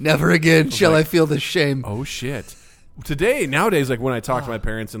 Never again shall I feel this shame. Oh shit! Nowadays, like when I talk to my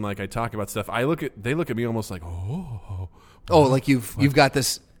parents and like I talk about stuff, they look at me almost like, oh, Like you've got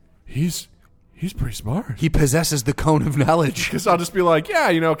this. he's pretty smart. He possesses the cone of knowledge. Because I'll just be like,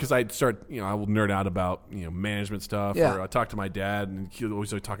 yeah, because I start, I will nerd out about management stuff, Yeah. or I talk to my dad and he'll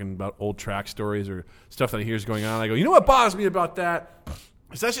always like talking about old track stories or stuff that he hears going on. I go, you know what bothers me about that?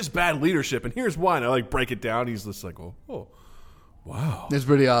 Is that's just bad leadership, and here's why. And I like break it down. He's just like, oh. Wow, That's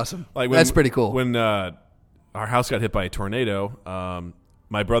pretty awesome. like That's pretty cool. When our house got hit by a tornado,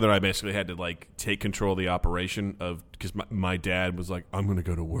 my brother and I basically had to like take control of the operation because my dad was like, I'm going to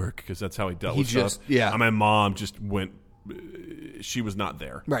go to work because that's how he dealt with stuff. Yeah. And my mom just went. She was not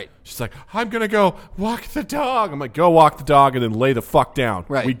there. Right. She's like, I'm going to go walk the dog. I'm like, go walk the dog and then lay the fuck down.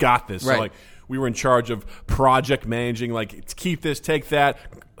 Right. We got this. Right. So like, we were in charge of project managing, like, keep this, take that.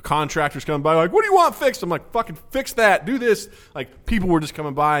 Contractors coming by, like, what do you want fixed? I'm like, fucking fix that, do this. Like, people were just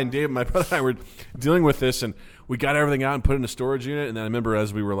coming by, and Dave, my brother, and I were dealing with this, and we got everything out and put it in a storage unit. And then I remember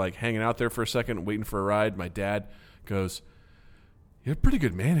as we were like hanging out there for a second, waiting for a ride, my dad goes, "You're a pretty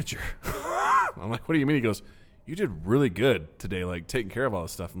good manager." I'm like, "What do you mean?" He goes, "You did really good today, like taking care of all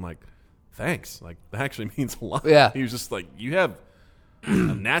this stuff." I'm like, "Thanks." Like, that actually means a lot. Yeah. He was just like, "You have a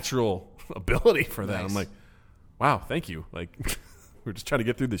natural ability for that." Nice. I'm like, "Wow, thank you." Like, we're just trying to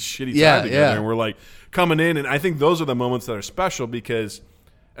get through this shitty Yeah, time together, yeah. and we're like coming in, and I think those are the moments that are special because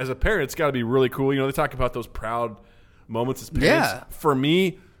as a parent, it's got to be really cool. They talk about those proud moments as parents. Yeah. For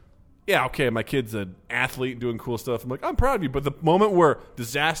me, yeah, okay, my kid's an athlete doing cool stuff. I'm like, I'm proud of you. But the moment where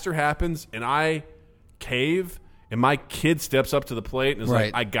disaster happens and I cave and my kid steps up to the plate and is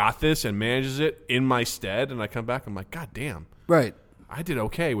Right. like, I got this, and manages it in my stead, and I come back, I'm like, God damn, Right. I did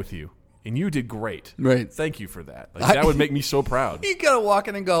okay with you. And you did great. Right. Thank you for that. Like, that would make me so proud. You gotta walk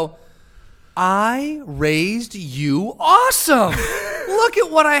in and go, I raised you awesome. Look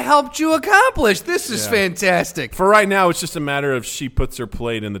at what I helped you accomplish. This is Yeah. fantastic. For right now, it's just a matter of she puts her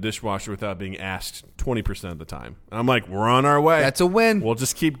plate in the dishwasher without being asked 20% of the time. And I'm like, we're on our way. That's a win. We'll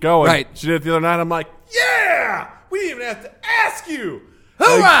just keep going. Right. She did it the other night. I'm like, yeah, we didn't even have to ask you.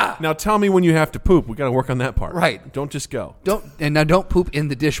 Hoorah! Now tell me when you have to poop. We got to work on that part. Right. Don't just go. Don't poop in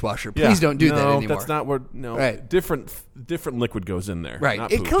the dishwasher. Please Yeah. don't do no, that anymore. That's not what. No. Right. Different liquid goes in there. right.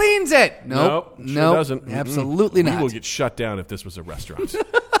 Not It poop. cleans it. Nope. Nope. Sure Nope. doesn't. Mm-mm. Absolutely not. We will get shut down if this was a restaurant.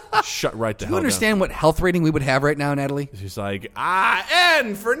 Shut right the Do hell you understand what health rating we would have right now, Natalie? down. She's like,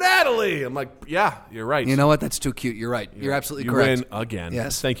 N for Natalie. I'm like, yeah, you're right. You know what? That's too cute. You're right. You're absolutely you correct. win again.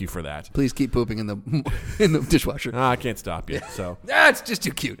 Yes. Thank you for that. Please keep pooping in the dishwasher. I can't stop you. So, That's just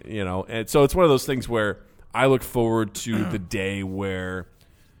too cute. and so it's one of those things where I look forward to the day where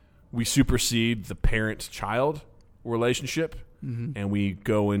we supersede the parent-child relationship and we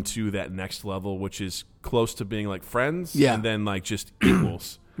go into that next level, which is close to being like friends Yeah. and then like just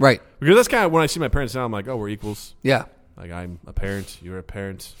equals. Right. Because that's kind of when I see my parents now, I'm like, oh, we're equals. Yeah. Like, I'm a parent, you're a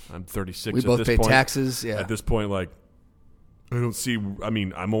parent, I'm 36 We at both this pay point. taxes. Yeah. At this point, like, I don't see, I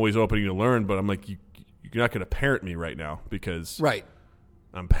mean, I'm always open to learn, but I'm like, you're not going to parent me right now because Right.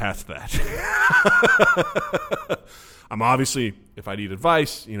 I'm past that. I'm obviously, if I need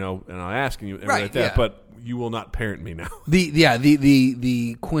advice, and I'll ask you and Right, like that, yeah. but you will not parent me now.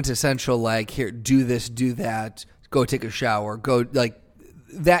 The quintessential, like, here, do this, do that, go take a shower, go, like,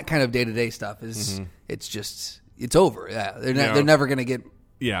 that kind of day-to-day stuff is it's over. Yeah. They're never going to get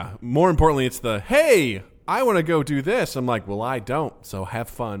Yeah. More importantly, it's the, hey, I want to go do this. I'm like, well, I don't, so have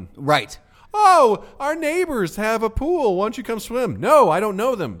fun. right. Oh, our neighbors have a pool. Why don't you come swim? No, I don't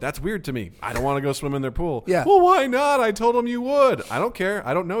know them. That's weird to me. I don't want to go swim in their pool. Yeah. Well, why not? I told them you would. I don't care.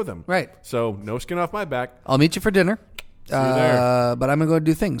 I don't know them. Right. So no skin off my back. I'll meet you for dinner. See you there. But I'm going to go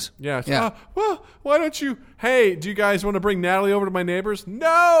do things. Yeah. Yeah. Well, why don't you? Hey, do you guys want to bring Natalie over to my neighbors?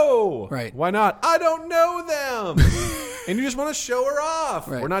 No. Right. Why not? I don't know them. And you just want to show her off.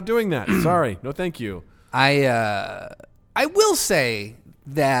 Right. We're not doing that. Sorry. No, thank you. I will say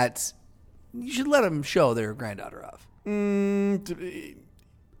that you should let them show their granddaughter off.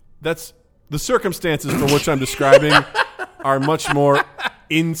 That's the circumstances for which I'm describing are much more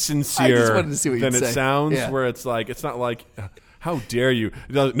insincere I just wanted to see what than you'd it say. sounds. Yeah. Where it's like, it's not like, how dare you?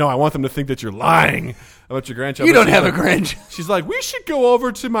 No, I want them to think that you're lying about your grandchild. You But don't she's have a like- grandchild. She's like, we should go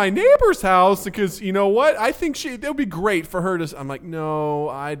over to my neighbor's house because you know what? I think it would be great for her to. I'm like,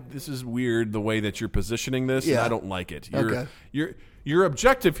 no, this is weird the way that you're positioning this, and Yeah. I don't like it. Okay. Your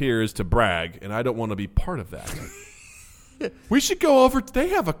objective here is to brag, and I don't want to be part of that. We should go over. They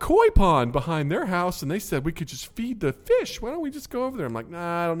have a koi pond behind their house, and they said we could just feed the fish. Why don't we just go over there? I'm like,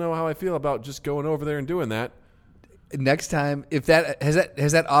 nah, I don't know how I feel about just going over there and doing that. Next time, if that has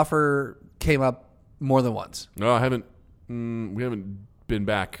that offer came up more than once, No, I haven't. We haven't been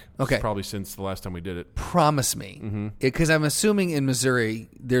back. Okay. Probably since the last time we did it. promise me, because I'm assuming in Missouri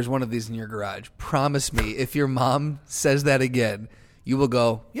there's one of these in your garage. Promise me, if your mom says that again, you will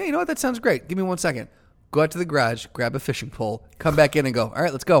go, yeah, you know what? That sounds great. Give me 1 second. Go out to the garage, grab a fishing pole, come back in and go, all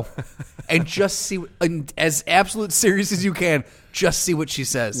right, let's go. And just see, and as absolute serious as you can, just see what she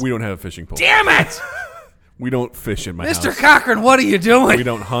says. We don't have a fishing pole. Damn it! We don't fish in my Mr. house. Cochran, what are you doing? We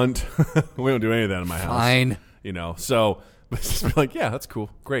don't hunt. We don't do any of that in my house. Fine. You know, so but just be like, yeah, that's cool.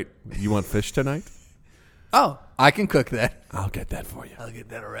 Great. You want fish tonight? Oh, I can cook that. I'll get that for you. I'll get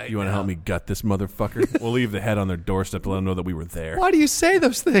that all right. You want to help me gut this motherfucker? We'll leave the head on their doorstep to let them know that we were there. Why do you say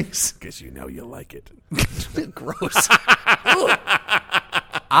those things? Because you know you like it. Gross.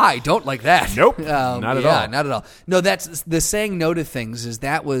 I don't like that. Nope. Not at all. Not at all. No, that's the saying no to things is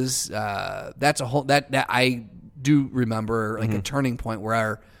that was that's a whole that I do remember like a turning point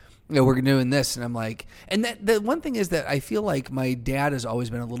where we're doing this and I'm like, and that the one thing is that I feel like my dad has always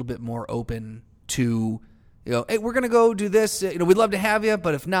been a little bit more open to, hey, we're going to go do this. We'd love to have you,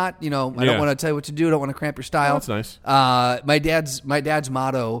 but if not, I don't want to tell you what to do. I don't want to cramp your style. Oh, that's nice. My dad's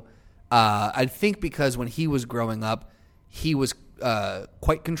motto, I think because when he was growing up, he was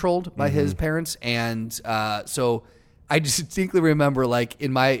quite controlled by his parents, and so I distinctly remember, like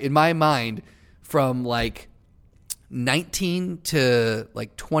in my mind, from like 19 to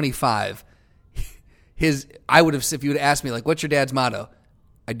like 25, I would have, if you would ask me like, what's your dad's motto?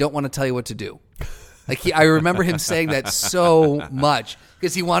 I don't want to tell you what to do. Like I remember him saying that so much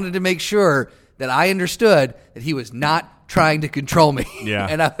because he wanted to make sure that I understood that he was not trying to control me. Yeah.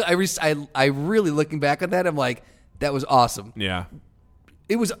 And I really, looking back on that, I'm like, that was awesome. Yeah.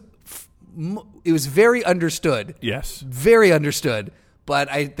 It was very understood. Yes. Very understood.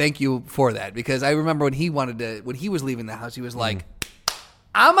 But I thank you for that because I remember when he was leaving the house, he was like,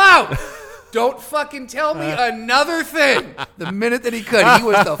 I'm out. Don't fucking tell me another thing. The minute that he could, he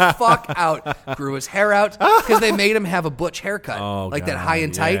was the fuck out. Grew his hair out because they made him have a butch haircut, like that God, high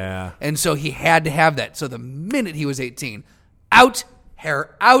and tight. yeah. And so he had to have that. So the minute he was 18, out,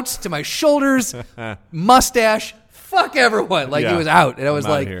 hair out to my shoulders, mustache, fuck everyone. Like Yeah. he was out. And I was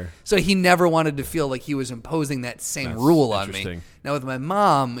I'm outta like, here. so he never wanted to feel like he was imposing that same That's rule on me. interesting. Now with my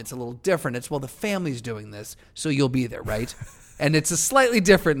mom, it's a little different. It's, well, the family's doing this, so you'll be there, right? And it's a slightly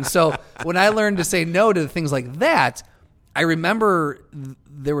different. And so when I learned to say no to things like that, I remember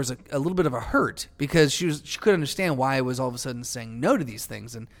there was a little bit of a hurt because she couldn't understand why I was all of a sudden saying no to these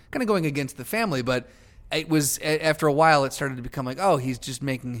things and kind of going against the family. But it was, after a while, it started to become like, oh, he's just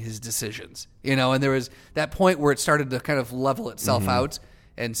making his decisions, and there was that point where it started to kind of level itself out.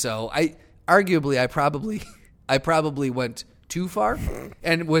 And so I probably went too far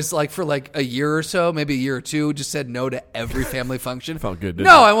and was like for like a year or so, maybe a year or two, just said no to every family function. Felt good, didn't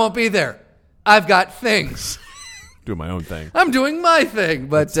No, it? I won't be there. I've got things. Doing my own thing. I'm doing my thing.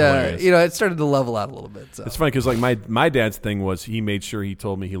 But, hilarious. it started to level out a little bit. So. It's funny because like my dad's thing was he made sure he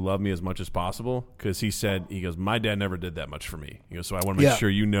told me he loved me as much as possible because he goes, my dad never did that much for me. He goes, so I want to make Yeah. sure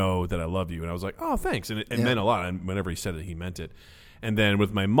you know that I love you. And I was like, oh, thanks. And it meant a lot. And whenever he said it, he meant it. And then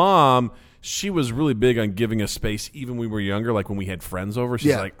with my mom, she was really big on giving us space even when we were younger, like when we had friends over.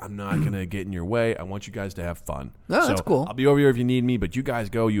 She's Yeah. like, I'm not going to get in your way. I want you guys to have fun. Oh, that's cool. I'll be over here if you need me, but you guys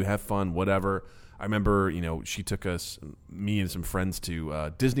go, you have fun, whatever. I remember, she took me and some friends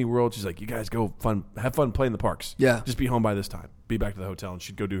to Disney World. She's like, you guys go have fun playing the parks. Yeah. Just be home by this time. Be back to the hotel. And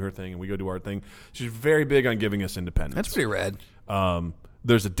she'd go do her thing, and we go do our thing. She's very big on giving us independence. That's pretty rad.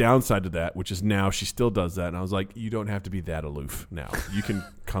 There's a downside to that, which is now she still does that. And I was like, you don't have to be that aloof now. You can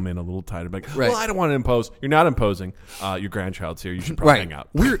come in a little tighter. Like, Right. well, I don't want to impose. You're not imposing. Your grandchild's here. You should probably hang out.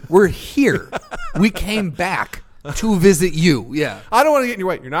 We're here. We came back to visit you. Yeah. I don't want to get in your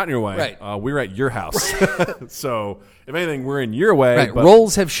way. You're not in your way. Right. We're at your house. So if anything, we're in your way. Right. But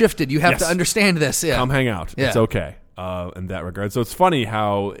Roles have shifted. You have to Yes. understand this. Yeah. come hang out. Yeah. It's okay in that regard. So it's funny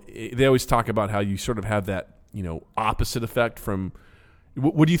how they always talk about how you sort of have that, opposite effect from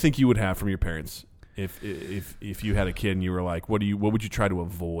what do you think you would have from your parents if you had a kid and you were like, what would you try to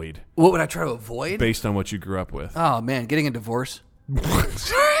avoid What would I try to avoid? based on what you grew up with? Oh man, getting a divorce.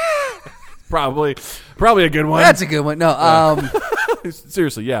 Probably a good one. That's a good one. No.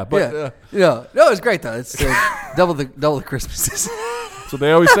 Seriously, yeah. But No, it was great though. It's double the Christmases. so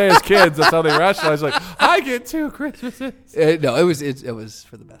they always say as kids, that's how they rationalize. Like, I get 2 Christmases. No, it was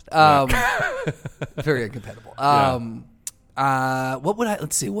for the best. Very incompatible. What would I?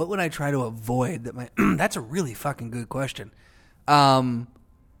 Let's see. What would I try to avoid? That's a really fucking good question. I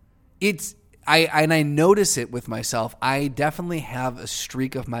notice it with myself. I definitely have a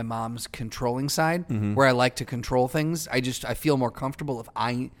streak of my mom's controlling side where I like to control things. I feel more comfortable if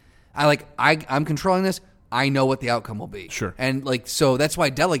I'm controlling this. I know what the outcome will be. Sure. And so that's why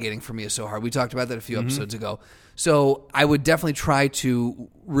delegating for me is so hard. We talked about that a few episodes ago. So I would definitely try to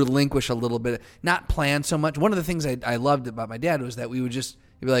relinquish a little bit, not plan so much. One of the things I loved about my dad was that he'd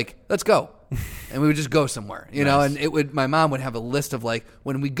be like, let's go. And we would just go somewhere, know, and my mom would have a list of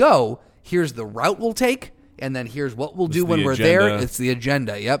when we go, here's the route we'll take, and then here's what we'll do when we're there. It's the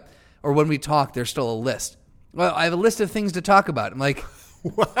agenda, yep. Or when we talk, there's still a list. Well, I have a list of things to talk about. I'm like,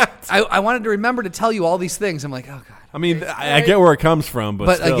 what? I wanted to remember to tell you all these things. I'm like, oh, God. I mean, I get where it comes from,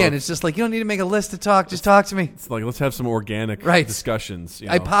 but still, again, it's just you don't need to make a list to talk. Just talk to me. it's like, let's have some organic discussions.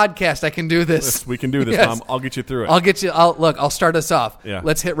 I podcast. I can do this. We can do this, Yes. Mom. I'll get you through it. I'll start us off. Yeah.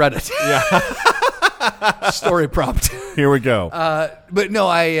 Let's hit Reddit. Yeah. Story prompt. Here we go. But no,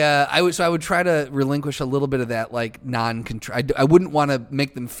 I would try to relinquish a little bit of that non-control. I wouldn't want to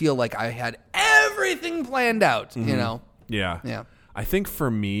make them feel like I had everything planned out. Yeah. Yeah. I think for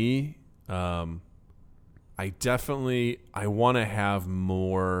me, I want to have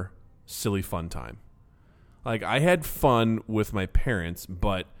more silly fun time. I had fun with my parents,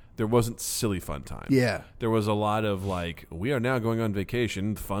 but there wasn't silly fun time. Yeah. There was a lot of we are now going on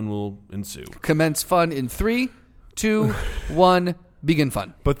vacation. Fun will ensue. Commence fun in 3, 2, 1. Begin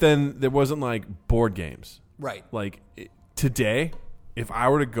fun. But then there wasn't board games. Right. Today, if I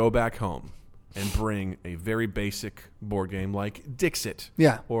were to go back home and bring a very basic board game like Dixit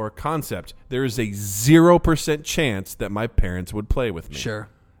or Concept, there is a 0% chance that my parents would play with me. Sure.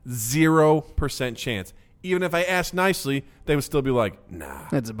 0% chance. Even if I asked nicely, they would still be like, nah.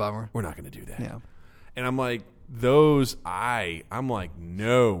 That's a bummer. We're not going to do that. Yeah. And I'm like, I'm like,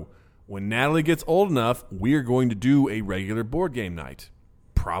 no. When Natalie gets old enough, we're going to do a regular board game night.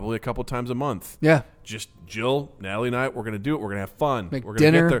 Probably a couple times a month. Yeah. Just Jill, Natalie, and I, we're going to do it. We're going to have fun. Make we're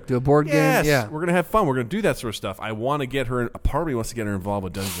dinner, get there. do a board game. Yes, Yeah. we're going to have fun. We're going to do that sort of stuff. I want to get her, a part of me wants to get her involved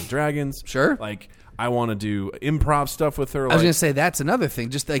with Dungeons & Dragons. Sure. I want to do improv stuff with her. I was going to say, that's another thing.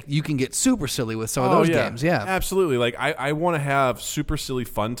 Just you can get super silly with some of those games. Yeah. Absolutely. I want to have super silly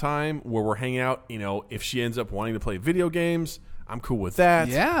fun time where we're hanging out. If she ends up wanting to play video games, I'm cool with that.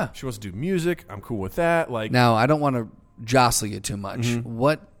 Yeah. She wants to do music, I'm cool with that. Now, I don't want to jostle you too much.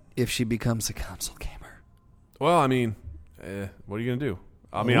 What if she becomes a console gamer? Well, I mean, what are you going to do?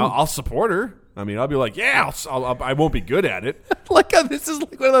 I mean, I'll support her. I mean, I'll be like, yeah, I won't be good at it. This is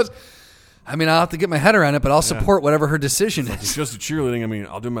one of those. I mean, I'll have to get my head around it, but I'll support whatever her decision is. It's just a cheerleading. I mean,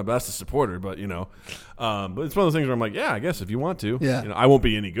 I'll do my best to support her, but but it's one of those things where I'm like, yeah, I guess if you want to, yeah. I won't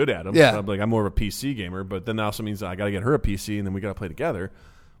be any good at them. Yeah, I'm more of a PC gamer, but then that also means that I got to get her a PC, and then we got to play together,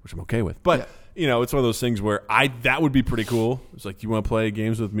 which I'm okay with. But it's one of those things where that would be pretty cool. It's like, you want to play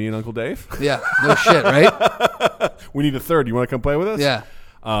games with me and Uncle Dave? Yeah, no shit, right? We need a third. You want to come play with us? Yeah.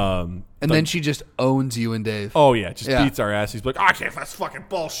 And then she just owns you and Dave. Oh yeah, just beats our ass. He's like, that's fucking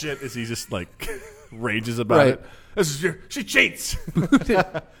bullshit. As he just rages about it. She cheats.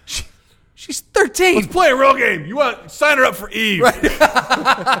 She's 13. Let's play a real game. You want sign her up for Eve?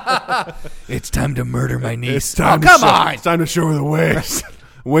 Right. It's time to murder my niece. It's time It's time to show her the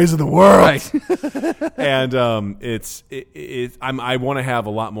ways of the world. Right. And I want to have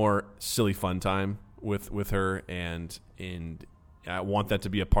a lot more silly fun time with her, and I want that to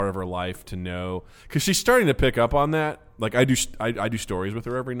be a part of her life, to know, because she's starting to pick up on that. I do stories with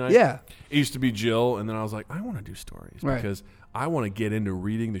her every night. Yeah. It used to be Jill, and then I was like, I want to do stories because I want to get into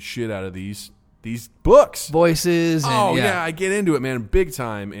reading the shit out of these books. Voices. And, I get into it, man, big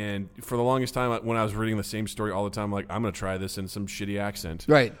time. And for the longest time, when I was reading the same story all the time, I'm going to try this in some shitty accent.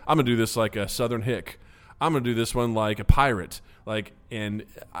 Right. I'm going to do this like a Southern hick. I'm going to do this one like a pirate. And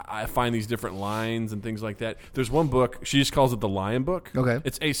I find these different lines and things like that. There's one book, she just calls it the Lion Book. Okay.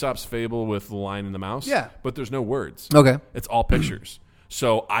 It's Aesop's Fable with the lion and the mouse. Yeah. But there's no words. Okay. It's all pictures.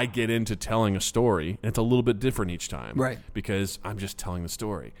 So I get into telling a story, and it's a little bit different each time. Right. Because I'm just telling the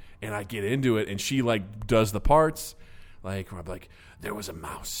story. And I get into it, and she, does the parts. I'm like, there was a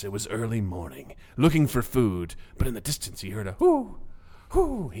mouse. It was early morning, looking for food. But in the distance, he heard a whoo,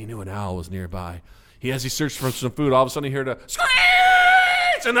 whoo. He knew an owl was nearby. As he searched for some food, all of a sudden he heard a screech,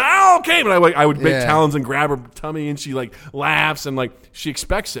 and the owl came. And I would make talons and grab her tummy, and she laughs, and she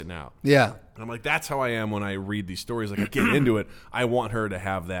expects it now. Yeah. And I'm like, that's how I am when I read these stories. I get into it. I want her to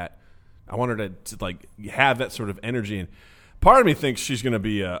have that. I want her to have that sort of energy. And part of me thinks she's going to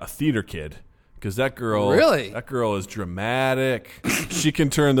be a theater kid. Because that girl is dramatic. She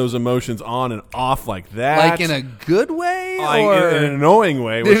can turn those emotions on and off like that. In a good way? Or in an annoying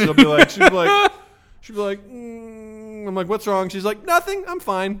way. Where she'll be like, I'm like, what's wrong? She's like, nothing. I'm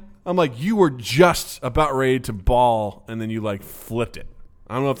fine. I'm like, you were just about ready to bawl, and then you flipped it.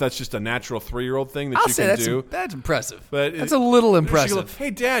 I don't know if that's just a natural 3-year-old thing that I'll you say can do. That's impressive. But that's a little She impressive. goes,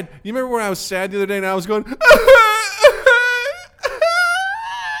 hey, Dad, you remember when I was sad the other day and I was going,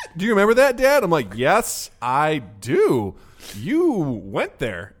 do you remember that, Dad? I'm like, yes, I do. You went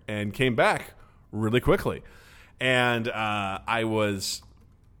there and came back really quickly. And I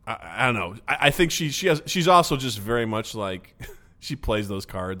don't know. I think she's also just very much she plays those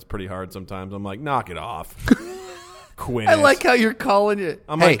cards pretty hard sometimes. I'm like, knock it off. Quit it. I like how you're calling it.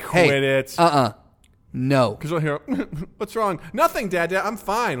 I'm like, quit it. No. Because I'll hear, what's wrong? Nothing, Dad. I'm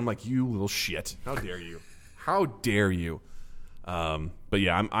fine. I'm like, you little shit. How dare you? How dare you? But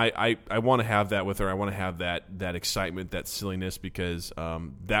yeah, I want to have that with her. I want to have that excitement, that silliness, because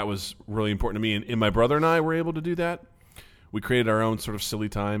that was really important to me. And my brother and I were able to do that. We created our own sort of silly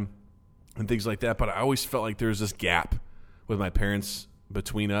time and things like that. But I always felt like there was this gap with my parents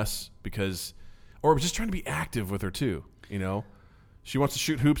between us or just trying to be active with her too. She wants to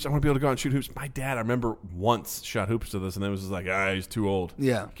shoot hoops. I want to be able to go out and shoot hoops. My dad, I remember once shot hoops with us, and then was just like, he's too old.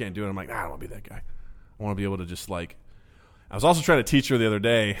 Yeah, can't do it. I'm like, I don't want to be that guy. I want to be able to just I was also trying to teach her the other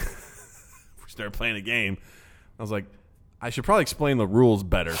day. We started playing a game. I was like, I should probably explain the rules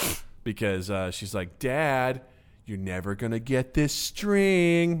better because she's like, Dad, you're never going to get this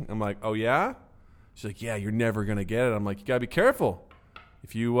string. I'm like, oh, yeah? She's like, yeah, you're never going to get it. I'm like, you got to be careful.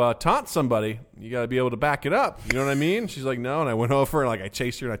 If you taunt somebody, you got to be able to back it up. You know what I mean? She's like, no. And I went over and I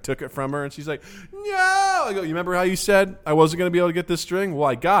chased her and I took it from her. And she's like, no. I go, you remember how you said I wasn't going to be able to get this string? Well,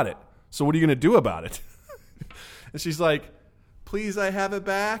 I got it. So what are you going to do about it? And she's like, please, I have it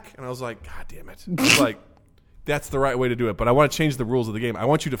back. And I was like, God damn it. I was like, that's the right way to do it. But I want to change the rules of the game. I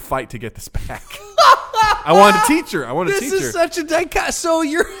want you to fight to get this back. I wanted to teach her. This is such a dichotomy. So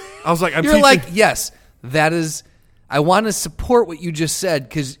I was like, you're like, yes, that is. I want to support what you just said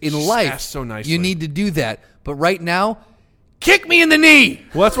because in life, so nicely. You need to do that. But right now, kick me in the knee.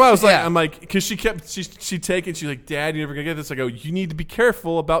 Well, that's why I was like, I'm like, because she'd take it. She's like, Dad, you're never gonna get this. I go, you need to be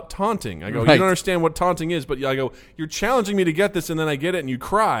careful about taunting. I go, right. You don't understand what taunting is, but I go, you're challenging me to get this, and then I get it, and you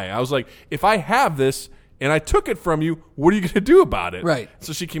cry. I was like, if I have this and I took it from you, what are you gonna do about it? Right.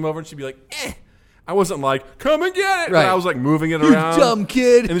 So she came over and she'd be like, I wasn't like, come and get it. Right. And I was moving it around. You dumb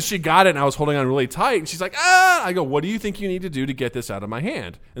kid. And then she got it, and I was holding on really tight. And she's like, I go, what do you think you need to do to get this out of my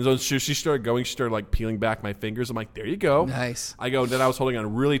hand? And so she started going. She started peeling back my fingers. I'm like, there you go. Nice. I go, then I was holding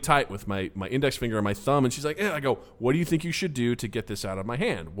on really tight with my index finger and my thumb. And she's like, I go, what do you think you should do to get this out of my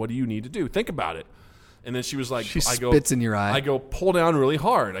hand? What do you need to do? Think about it. And then she was like, spits in your eye. I go, pull down really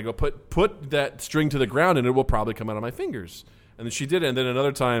hard. I go, put that string to the ground, and it will probably come out of my fingers. And then she did it. And then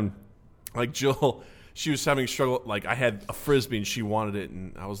another time, Jill, she was having a struggle. I had a Frisbee, and she wanted it.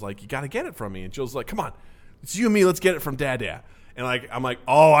 And I was like, you got to get it from me. And Jill's like, come on. It's you and me. Let's get it from Dad. And I'm like,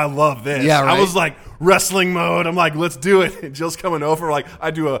 oh, I love this. Yeah, right. I was wrestling mode. I'm like, let's do it. And Jill's coming over.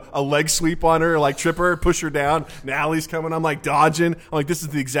 I do a leg sweep on her, trip her, push her down. Natalie's coming. I'm dodging. I'm like, this is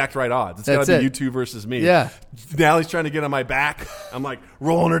the exact right odds. It's got to be you two versus me. Yeah. Natalie's trying to get on my back. I'm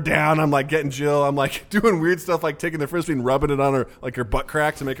rolling her down. I'm getting Jill. I'm doing weird stuff, taking the Frisbee and rubbing it on her, her butt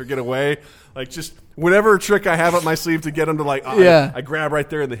crack to make her get away. Just whatever trick I have up my sleeve to get him to I grab right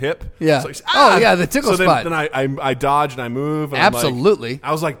there in the hip. Yeah. So the tickle spot. Then I dodge and I move. And absolutely.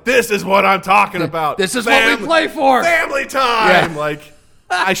 I was like, this is what I'm talking about. This is what we play for. Family time. Yeah.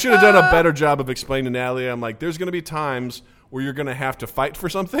 I should have done a better job of explaining to Natalie. I'm like, there's going to be times where you're going to have to fight for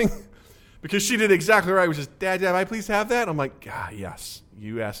something. Because she did exactly right. Which is, Dad, I please have that? I'm like, yes.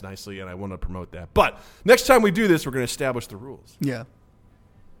 You asked nicely, and I want to promote that. But next time we do this, we're going to establish the rules. Yeah.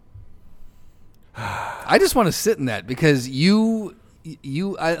 I just want to sit in that because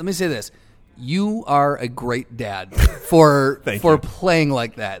let me say this. you are a great dad for you. playing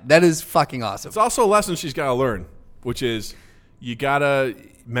like that. That is fucking awesome. It's also a lesson she's got to learn, which is you got to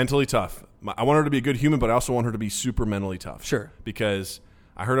mentally tough. I want her to be a good human, but I also want her to be super mentally tough. Sure. Because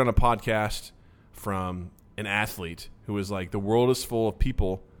I heard on a podcast from an athlete who was like, the world is full of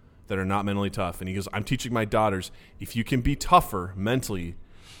people that are not mentally tough. And he goes, I'm teaching my daughters, if you can be tougher mentally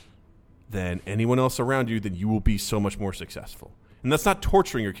than anyone else around you, then you will be so much more successful. And that's not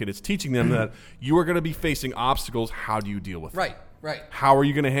torturing your kid. It's teaching them that you are going to be facing obstacles. How do you deal with them? Right. How are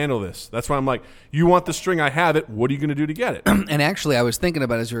you going to handle this? That's why I'm like, you want the string, I have it. What are you going to do to get it? And actually, I was thinking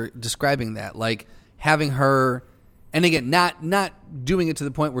about as you're describing that, like having her, and again, not doing it to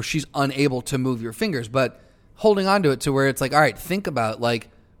the point where she's unable to move your fingers, but holding on to it to where it's like, all right, think about like,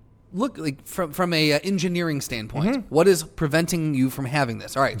 look, like from a engineering standpoint, what is preventing you from having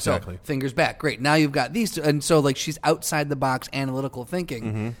this? All right, Exactly. so fingers back, great. Now you've got these, and so like she's outside the box, analytical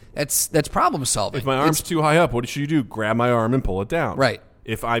thinking. That's problem solving. If my arm's too high up, what should you do? Grab my arm and pull it down. Right.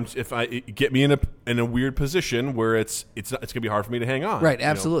 If I get me in a weird position where it's going to be hard for me to hang on. Right, you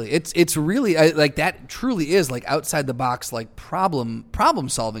know? absolutely. It's really like that. Truly is like outside the box, like problem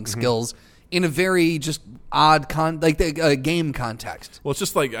solving skills in a very just odd game context. Well, it's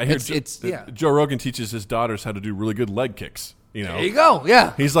just like I hear Joe Rogan teaches his daughters how to do really good leg kicks. You know, There you go.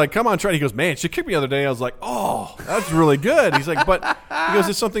 Yeah. he's like, "Come on, try." He goes, "Man, she kicked me the other day." I was like, "Oh, that's really good." He's like, "But," he goes,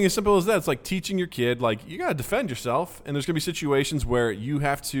 "It's something as simple as that. It's like teaching your kid, like you got to defend yourself, and there's going to be situations where you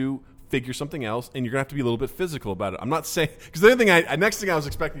have to figure something else, and you're going to have to be a little bit physical about it." I'm not saying, because the other thing, next thing I was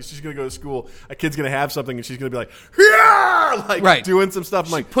expecting is she's going to go to school, a kid's going to have something, and she's going to be like, "Yeah!" like Right. doing some stuff.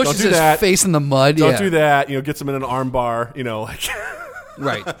 I'm like, Pushes "Don't do his that. face in the mud. Don't yeah. do that." You know, gets him in an arm bar. You know, like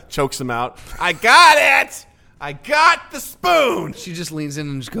Right. chokes him out. I got it. I got the spoon. She just leans in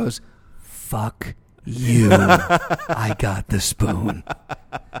and just goes, "Fuck you. I got the spoon.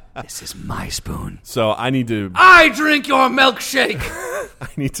 This is my spoon. So I need to. I drink your milkshake."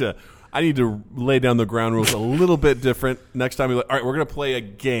 I need to lay down the ground rules a little bit different next time. We're like, all right, we're going to play a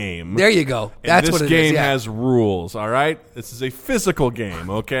game. There you go. And That's this what it is. game Yeah. has rules. All right, this is a physical game.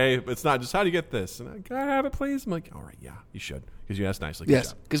 Okay, it's not just how do you get this. And can I have it, please? I'm like, all right, yeah, you should because you asked nicely. Good Yes,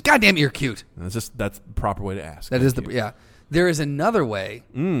 job. because goddamn, you're cute. And that's the proper way to ask. That is yeah. There is another way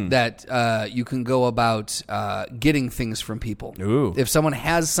that you can go about getting things from people. Ooh. If someone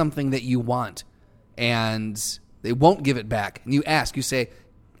has something that you want and they won't give it back, and you ask, you say,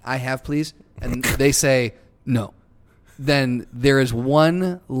 "I have, please," and they say no, then there is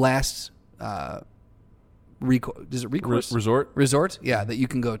one last recourse. Is it recourse? Resort. Resort? Yeah, that you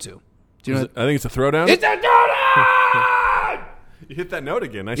can go to. Do you know? I think it's a throwdown. It's a donut! You hit that note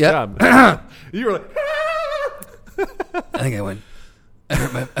again. Nice Yep. job. You were like. I think I went. I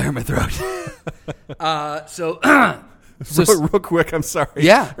hurt my throat. So Real quick, I'm sorry.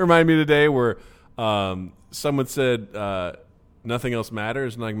 Yeah. It reminded me today where someone said nothing else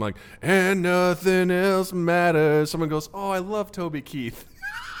matters, and I'm like, and nothing else matters. Someone goes, "Oh, I love Toby Keith."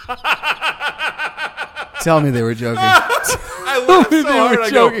 tell me they were joking. I laughed so They were hard. I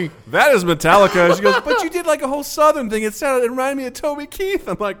joking. go, "That is Metallica." And she goes, "But you did like a whole Southern thing. It reminded me of Toby Keith."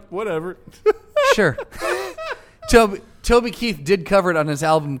 I'm like, "Whatever." Sure. Toby Keith did cover it on his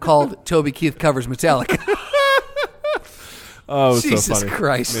album called Toby Keith Covers Metallica. Oh, it was Jesus so funny.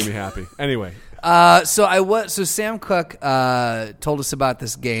 Christ. Made me happy. Anyway. So Sam Cook told us about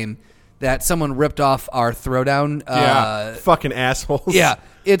this game that someone ripped off our Throwdown. Yeah. Fucking assholes. Yeah,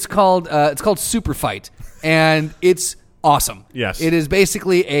 it's called Super Fight, and it's awesome. Yes. It is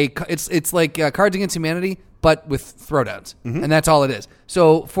basically it's like Cards Against Humanity, but with throwdowns, and that's all it is.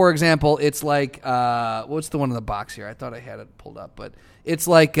 So, for example, it's like what's the one in the box here? I thought I had it pulled up, but it's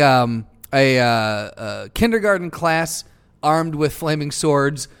like a kindergarten class armed with flaming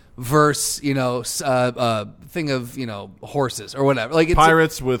swords versus thing of horses or whatever. Like it's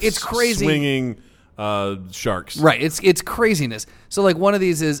Pirates with it's crazy. swinging sharks. Right, it's craziness. So like one of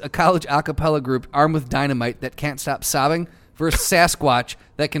these is a college a cappella group armed with dynamite that can't stop sobbing versus Sasquatch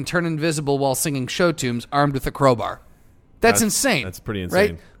that can turn invisible while singing show tunes armed with a crowbar. That's insane. That's pretty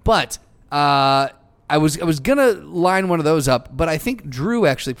right? insane. But I was gonna line one of those up, but I think Drew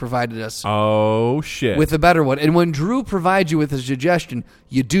actually provided us Oh shit. with a better one. And when Drew provides you with a suggestion,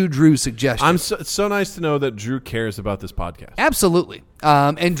 you do Drew's suggestion. It's so nice to know that Drew cares about this podcast. Absolutely.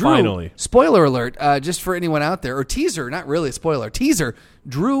 And Drew, Finally. spoiler alert, just for anyone out there, or teaser, not really a spoiler, teaser,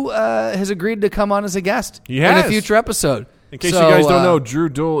 Drew has agreed to come on as a guest He in a has. future episode. In case So, you guys don't know, Drew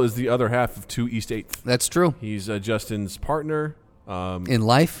Dull is the other half of 2 East 8th. That's true. He's Justin's partner In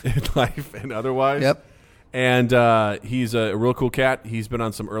life. in life and otherwise. Yep. And he's a real cool cat. He's been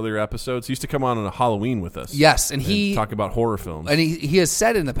on some earlier episodes. He used to come on a Halloween with us. Yes, and he talk about horror films. And he has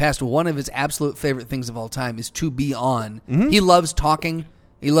said in the past one of his absolute favorite things of all time is to be on. He loves talking.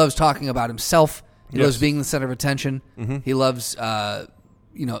 He loves talking about himself. He loves being the center of attention. He loves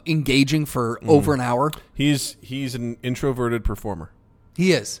engaging for over an hour. He's an introverted performer.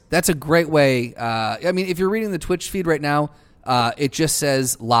 He is. That's a great way. I mean, if you're reading the Twitch feed right now, it just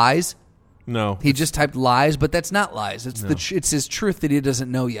says lies. No, he just typed lies, but that's not lies. It's it's his truth that he doesn't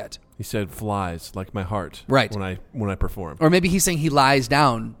know yet. He said flies like my heart. Right. When I perform. Or maybe he's saying he lies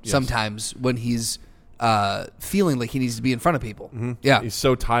down sometimes when he's feeling like he needs to be in front of people. Yeah, he's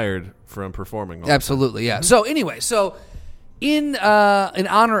so tired from performing. Absolutely, yeah. So anyway, in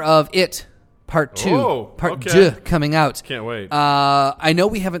honor of It Part 2, Part 2 coming out. Can't wait. I know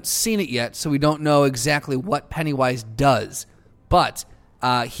we haven't seen it yet, so we don't know exactly what Pennywise does, but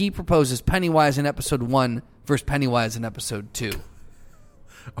he proposes Pennywise in episode 1 versus Pennywise in episode 2.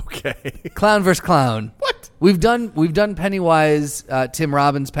 Okay. Clown versus clown. What? We've done Pennywise, Tim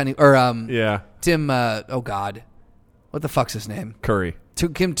Robbins Tim oh god. What the fuck's his name? Curry.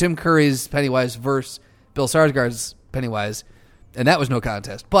 Tim Curry's Pennywise versus Bill Skarsgård's Pennywise, and that was no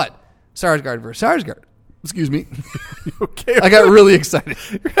contest. But Skarsgård versus Skarsgård. Excuse me. Okay. I got really excited.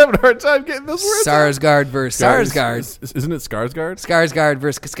 You're having a hard time getting those words out. Skarsgård versus Skarsgård. Isn't it Skarsgård? Skarsgård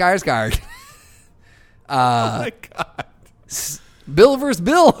versus Skarsgård. Oh my god. Bill versus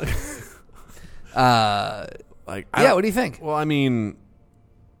Bill. What do you think? Well, I mean,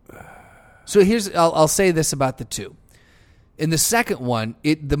 so I'll say this about the two. In the second one,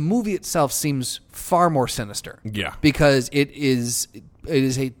 the movie itself seems far more sinister. Yeah, because it is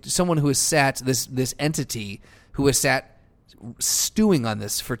someone who has sat this entity who has sat stewing on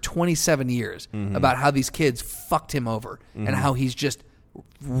this for 27 years about how these kids fucked him over and how he's just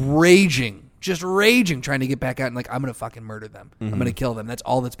raging, trying to get back out and like, I'm going to fucking murder them. I'm going to kill them. That's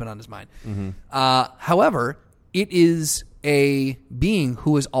all that's been on his mind. However, it is a being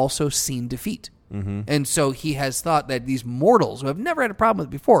who has also seen defeat. And so he has thought that these mortals who have never had a problem with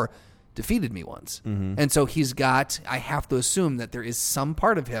it before defeated me once. And so I have to assume that there is some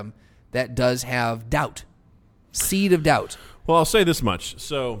part of him that does have doubt, seed of doubt. Well, I'll say this much.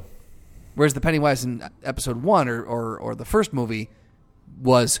 So, whereas the Pennywise in episode 1 or the first movie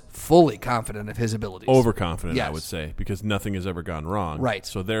was fully confident of his abilities. Overconfident, yes. I would say, because nothing has ever gone wrong. Right.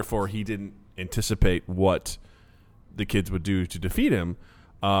 So therefore, he didn't anticipate what the kids would do to defeat him.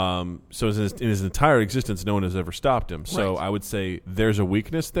 So in his entire existence, no one has ever stopped him. So I would say there's a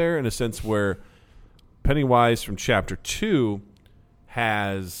weakness there in a sense where Pennywise from Chapter 2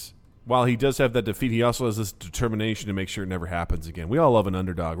 has, while he does have that defeat, he also has this determination to make sure it never happens again. We all love an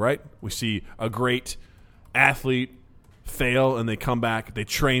underdog, right? We see a great athlete fail and they come back, they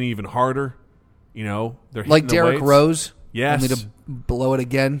train even harder. You know, they're like Derrick Rose. Yes. Only to blow it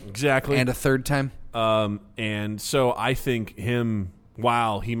again. Exactly. And a third time. And so I think him,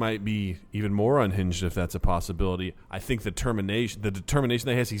 while he might be even more unhinged if that's a possibility, I think the determination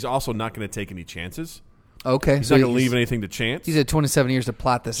that he has, he's also not going to take any chances. Okay. He's not going to leave anything to chance. He's had 27 years to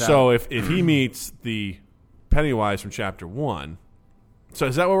plot this out. So if he meets the Pennywise from Chapter 1, so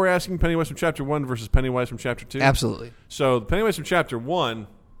is that what we're asking, Pennywise from Chapter 1 versus Pennywise from Chapter 2? Absolutely. So the Pennywise from Chapter 1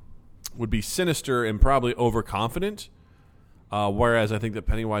 would be sinister and probably overconfident, whereas I think that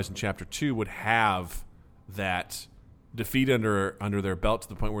Pennywise in Chapter 2 would have that defeat under their belt to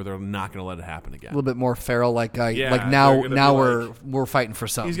the point where they're not going to let it happen again. A little bit more feral, like Yeah, now we're fighting for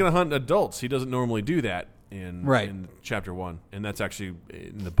something. He's going to hunt adults. He doesn't normally do that in Chapter 1, and that's actually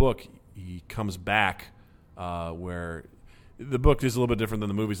in the book. He comes back where the book is a little bit different than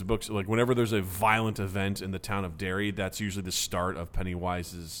the movies. The book's like whenever there's a violent event in the town of Derry, that's usually the start of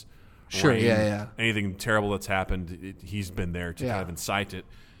Pennywise's reign. Yeah. Anything terrible that's happened, he's been there to kind of incite it.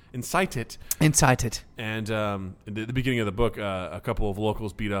 And at the beginning of the book, a couple of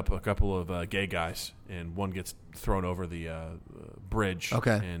locals beat up a couple of gay guys, and one gets thrown over the bridge.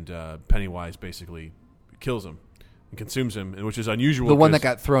 Okay. And Pennywise basically kills him and consumes him, which is unusual. The one that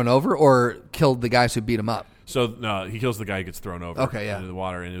got thrown over, or killed the guys who beat him up? So he kills the guy who gets thrown over into the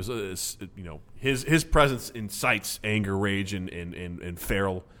water, and it was his presence incites anger, rage, and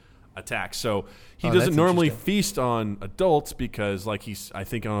feral attacks. So he doesn't normally feast on adults because, like I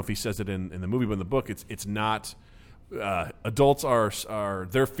don't know if he says it in the movie, but in the book, it's not. Adults are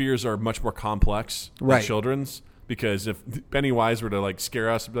their fears are much more complex than children's. Because if Pennywise were to like scare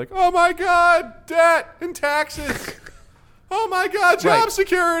us, it'd be like, "Oh my God, debt and taxes! Oh my God, job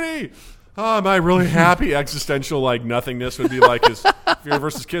security! Oh, am I really happy?" Existential like nothingness would be like his fear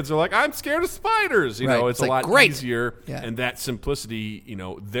versus kids are like, "I'm scared of spiders." You know, it's a lot easier. Yeah. And that simplicity,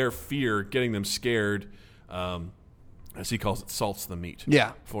 their fear, getting them scared, as he calls it, salts the meat.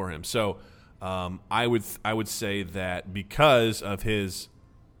 Yeah. For him. So I would say that because of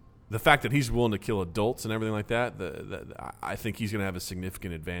the fact that he's willing to kill adults and everything like that, I think he's going to have a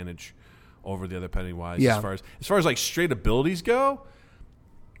significant advantage over the other Pennywise. Yeah. As far as like straight abilities go,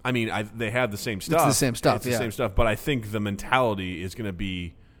 I mean, they have the same stuff. It's the same stuff. It's the same stuff. But I think the mentality is going to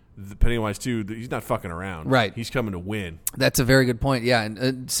be the Pennywise too. He's not fucking around. Right. He's coming to win. That's a very good point. Yeah,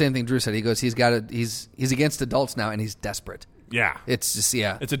 and same thing Drew said. He goes, he's against adults now, and he's desperate. Yeah. It's just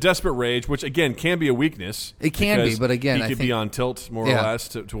It's a desperate rage, which again can be a weakness. It can be, because but again, he could be on tilt more or less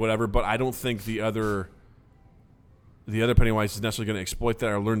to whatever. But I don't think the other Pennywise is necessarily going to exploit that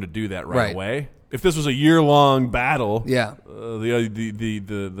or learn to do that right away. If this was a year-long battle,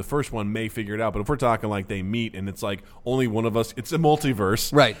 the first one may figure it out. But if we're talking like they meet and it's like only one of us, it's a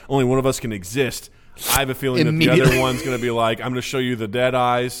multiverse, right? Only one of us can exist. I have a feeling that the other one's going to be like, I'm going to show you the dead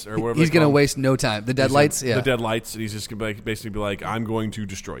eyes or whatever. He's going to waste no time. The deadlights, the deadlights, and he's just going to basically be like, I'm going to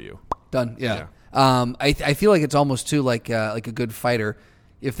destroy you. Done. Yeah. I feel like it's almost too like a good fighter.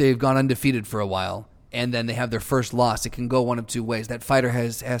 If they've gone undefeated for a while and then they have their first loss, it can go one of two ways. That fighter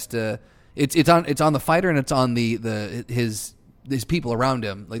has to. It's on the fighter and it's on his people around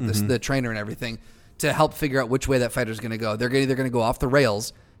him, like the trainer and everything, to help figure out which way that fighter's going to go. They're either going to go off the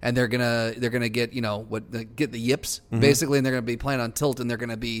rails and they're gonna get get the yips basically, and they're gonna be playing on tilt, and they're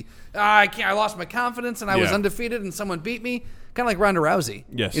gonna be I lost my confidence and I was undefeated and someone beat me, kind of like Ronda Rousey.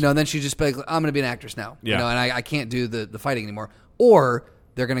 Yes. And then she just be like, I'm gonna be an actress now. Yeah. And I can't do the fighting anymore. Or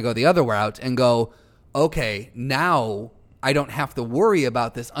they're gonna go the other route and go, okay, now I don't have to worry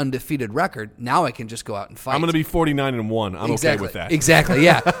about this undefeated record. Now I can just go out and fight. I'm going to be 49-1. I'm okay with that. Exactly,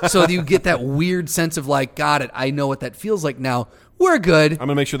 yeah. So you get that weird sense of like, got it, I know what that feels like now. We're good. I'm going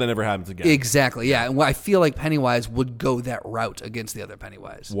to make sure that never happens again. Exactly, yeah. And I feel like Pennywise would go that route against the other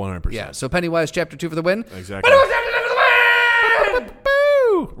Pennywise. 100%. Yeah, so Pennywise Chapter 2 for the win. Exactly. Pennywise Chapter 2 for the win!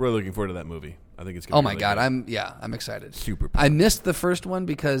 Boo! Really looking forward to that movie. I think it's going to be my really God, good. I'm excited. Super. I missed the first one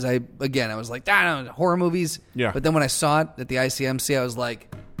because I was like, horror movies. Yeah. But then when I saw it at the ICMC, I was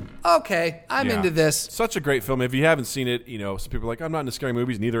like, okay, I'm into this. Such a great film. If you haven't seen it, some people are like, I'm not into scary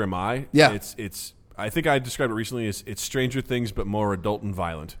movies. Neither am I. Yeah. It's. I think I described it recently as it's Stranger Things, but more adult and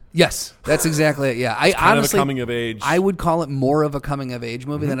violent. Yes, that's exactly it. Yeah, I kind honestly of a coming of age. I would call it more of a coming of age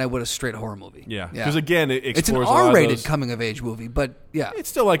movie than I would a straight horror movie. Yeah, because again, it it's an explores a lot of R-rated those, coming of age movie, but yeah, it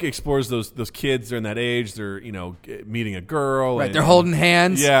still like explores those kids. They're in that age. They're meeting a girl. Right, and, they're holding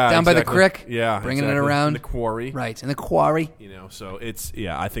hands. Down by the creek. Yeah, bringing it around in the quarry. Right, in the quarry. So it's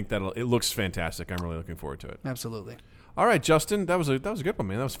I think it looks fantastic. I'm really looking forward to it. Absolutely. All right, Justin, that was a good one,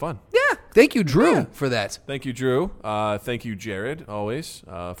 man. That was fun. Yeah, thank you, Drew, for that. Thank you, Drew. Thank you, Jared, always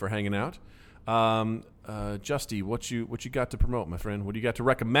for hanging out. Justy, what you got to promote, my friend? What do you got to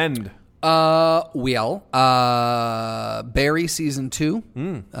recommend? Barry season 2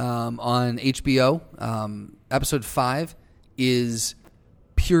 on HBO. Episode 5 is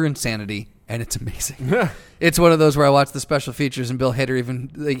pure insanity, and it's amazing. It's one of those where I watch the special features, and Bill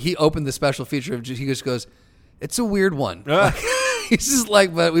Hader he opened the special feature of he just goes, "It's a weird one." He's just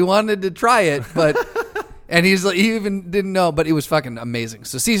like, but we wanted to try it, but. And he even didn't know, but it was fucking amazing.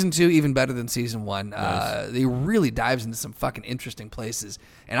 So season 2, even better than season 1. Nice. He really dives into some fucking interesting places.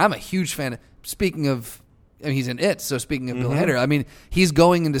 And I'm a huge fan. Speaking of, he's in It. So speaking of Bill Hader, he's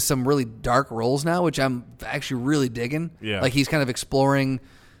going into some really dark roles now, which I'm actually really digging. Yeah. Like he's kind of exploring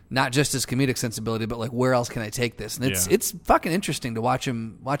not just his comedic sensibility, but like where else can I take this? And it's fucking interesting to watch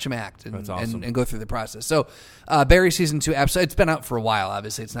him act and, That's awesome. and go through the process. So Barry season 2 episode. It's been out for a while.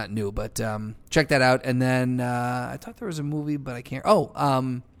 Obviously, it's not new, but check that out. And then I thought there was a movie, but I can't.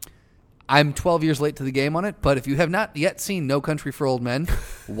 I'm 12 years late to the game on it. But if you have not yet seen No Country for Old Men,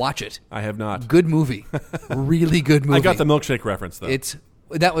 watch it. I have not. Good movie, really good movie. I got the milkshake reference though.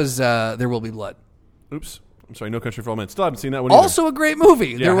 That was There Will Be Blood. Oops. I'm sorry, No Country for Old Men. Still haven't seen that one Also a great movie.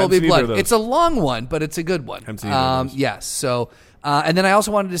 Yeah, There Will Be Blood. those. It's a long one, but it's a good one. Haven't seen either of those. Yes. So, and then I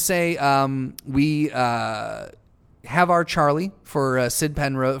also wanted to say we have our Charlie for Sid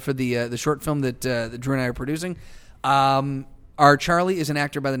Penrose for the short film that Drew and I are producing. Our Charlie is an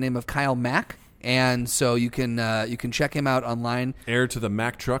actor by the name of Kyle Mack, and so you can check him out online. Heir to the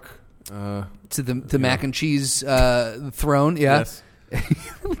Mack truck. To the mac and cheese throne. Yeah. Yes.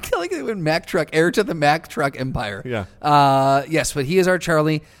 I like it when Mack Truck, heir to the Mack Truck empire. Yeah. Yes, but he is our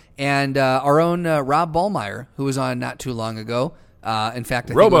Charlie, and our own Rob Ballmeyer, who was on not too long ago. In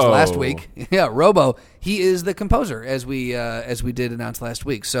fact, I think it was last week. Yeah, Robo. He is the composer, as we did announce last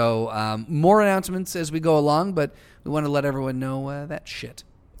week. So more announcements as we go along, but we want to let everyone know that shit.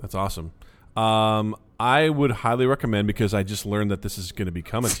 That's awesome. I would highly recommend, because I just learned that this is going to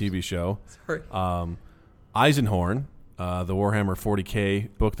become a TV show. Sorry. Eisenhorn, the Warhammer 40K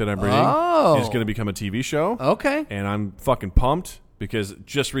book that I'm reading, is going to become a TV show. Okay. And I'm fucking pumped because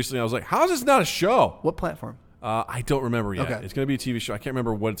just recently I was like, how is this not a show? What platform? I don't remember yet. Okay. It's going to be a TV show. I can't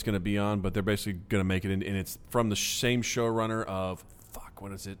remember what it's going to be on, but they're basically going to make it, and it's from the same showrunner of,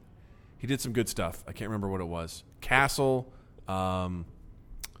 what is it? He did some good stuff. I can't remember what it was. Castle. There's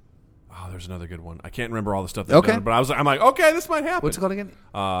another good one. I can't remember all the stuff they've done, but I'm like, okay, this might happen. What's it called again?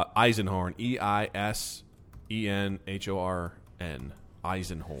 Eisenhorn.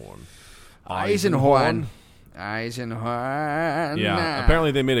 Eisenhorn. Eisenhorn. Yeah.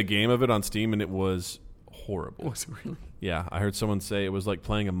 Apparently they made a game of it on Steam, and it was horrible. Was it really? Yeah, I heard someone say it was like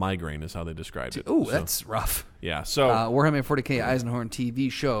playing a migraine is how they described it. Oh, So, that's rough. yeah. So Warhammer 40K Eisenhorn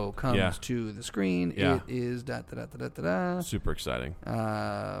TV show comes to the screen. Yeah. It is da-da-da-da-da-da. super exciting.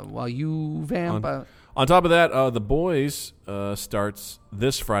 While you vamp out. On top of that, The Boys starts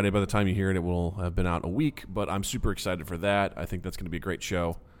this Friday. By the time you hear it, it will have been out a week. But I'm super excited for that. I think that's going to be a great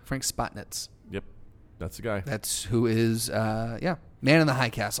show. Frank Spotnitz. Yep, that's the guy. That's who is, Man in the High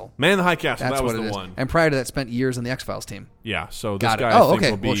Castle. Man in the High Castle. That's that was what it the is. one. And prior to that, spent years on the X-Files team. Yeah. So this Got it. guy, I think,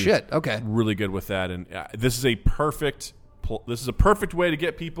 okay. will be Well, shit. Okay. really good with that. And this is a perfect. This is a perfect way to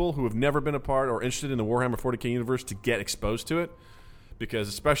get people who have never been a part or interested in the Warhammer 40K universe to get exposed to it, because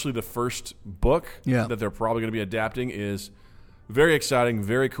especially the first book that they're probably going to be adapting is very exciting,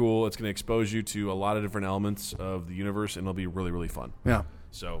 very cool. It's going to expose you to a lot of different elements of the universe, and it'll be really, really fun. Yeah.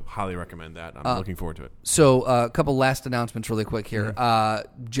 So highly recommend that. I'm looking forward to it. So a couple last announcements really quick here.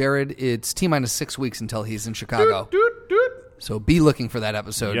 Jared, it's T-minus 6 weeks until he's in Chicago. So be looking for that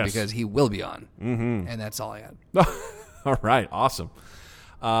episode because he will be on. Mm-hmm. And that's all I got. All right. Awesome.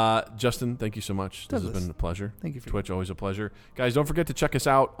 Justin, thank you so much. This has been a pleasure. Thank you. Twitch, always a pleasure. Guys, don't forget to check us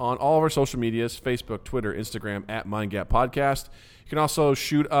out on all of our social medias, Facebook, Twitter, Instagram, at MindGap Podcast. You can also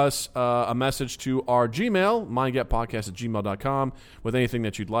shoot us a message to our Gmail, mindgappodcast@gmail.com, with anything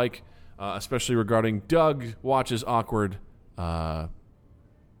that you'd like, especially regarding Doug watches awkward Videos?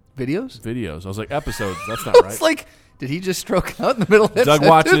 I was like, episodes. That's not right. It's like, did he just stroke out in the middle of that Doug sentence?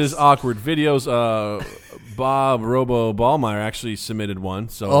 watches awkward videos. Bob Robo Ballmeyer actually submitted one.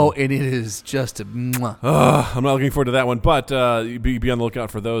 So and it is just a mwah. I'm not looking forward to that one, but be on the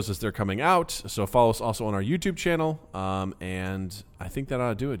lookout for those as they're coming out. So follow us also on our YouTube channel, and I think that ought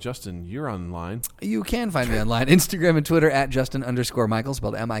to do it. Justin, you're online. You can find me online, Instagram and Twitter at Justin_Michael,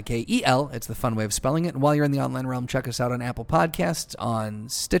 spelled Mikel. It's the fun way of spelling it. And while you're in the online realm, check us out on Apple Podcasts, on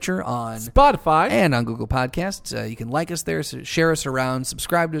Stitcher, on Spotify, and on Google Podcasts. You can like us there, share us around,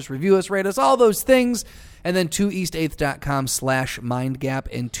 subscribe to us, review us, rate us, all those things. And then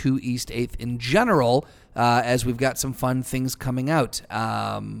 2east8th.com/mindgap and 2east8th in general, as we've got some fun things coming out.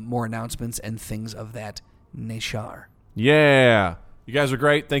 More announcements and things of that nature. Yeah. You guys are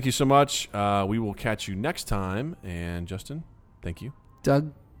great. Thank you so much. We will catch you next time. And Justin, thank you.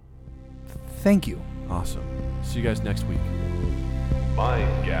 Doug, thank you. Awesome. See you guys next week.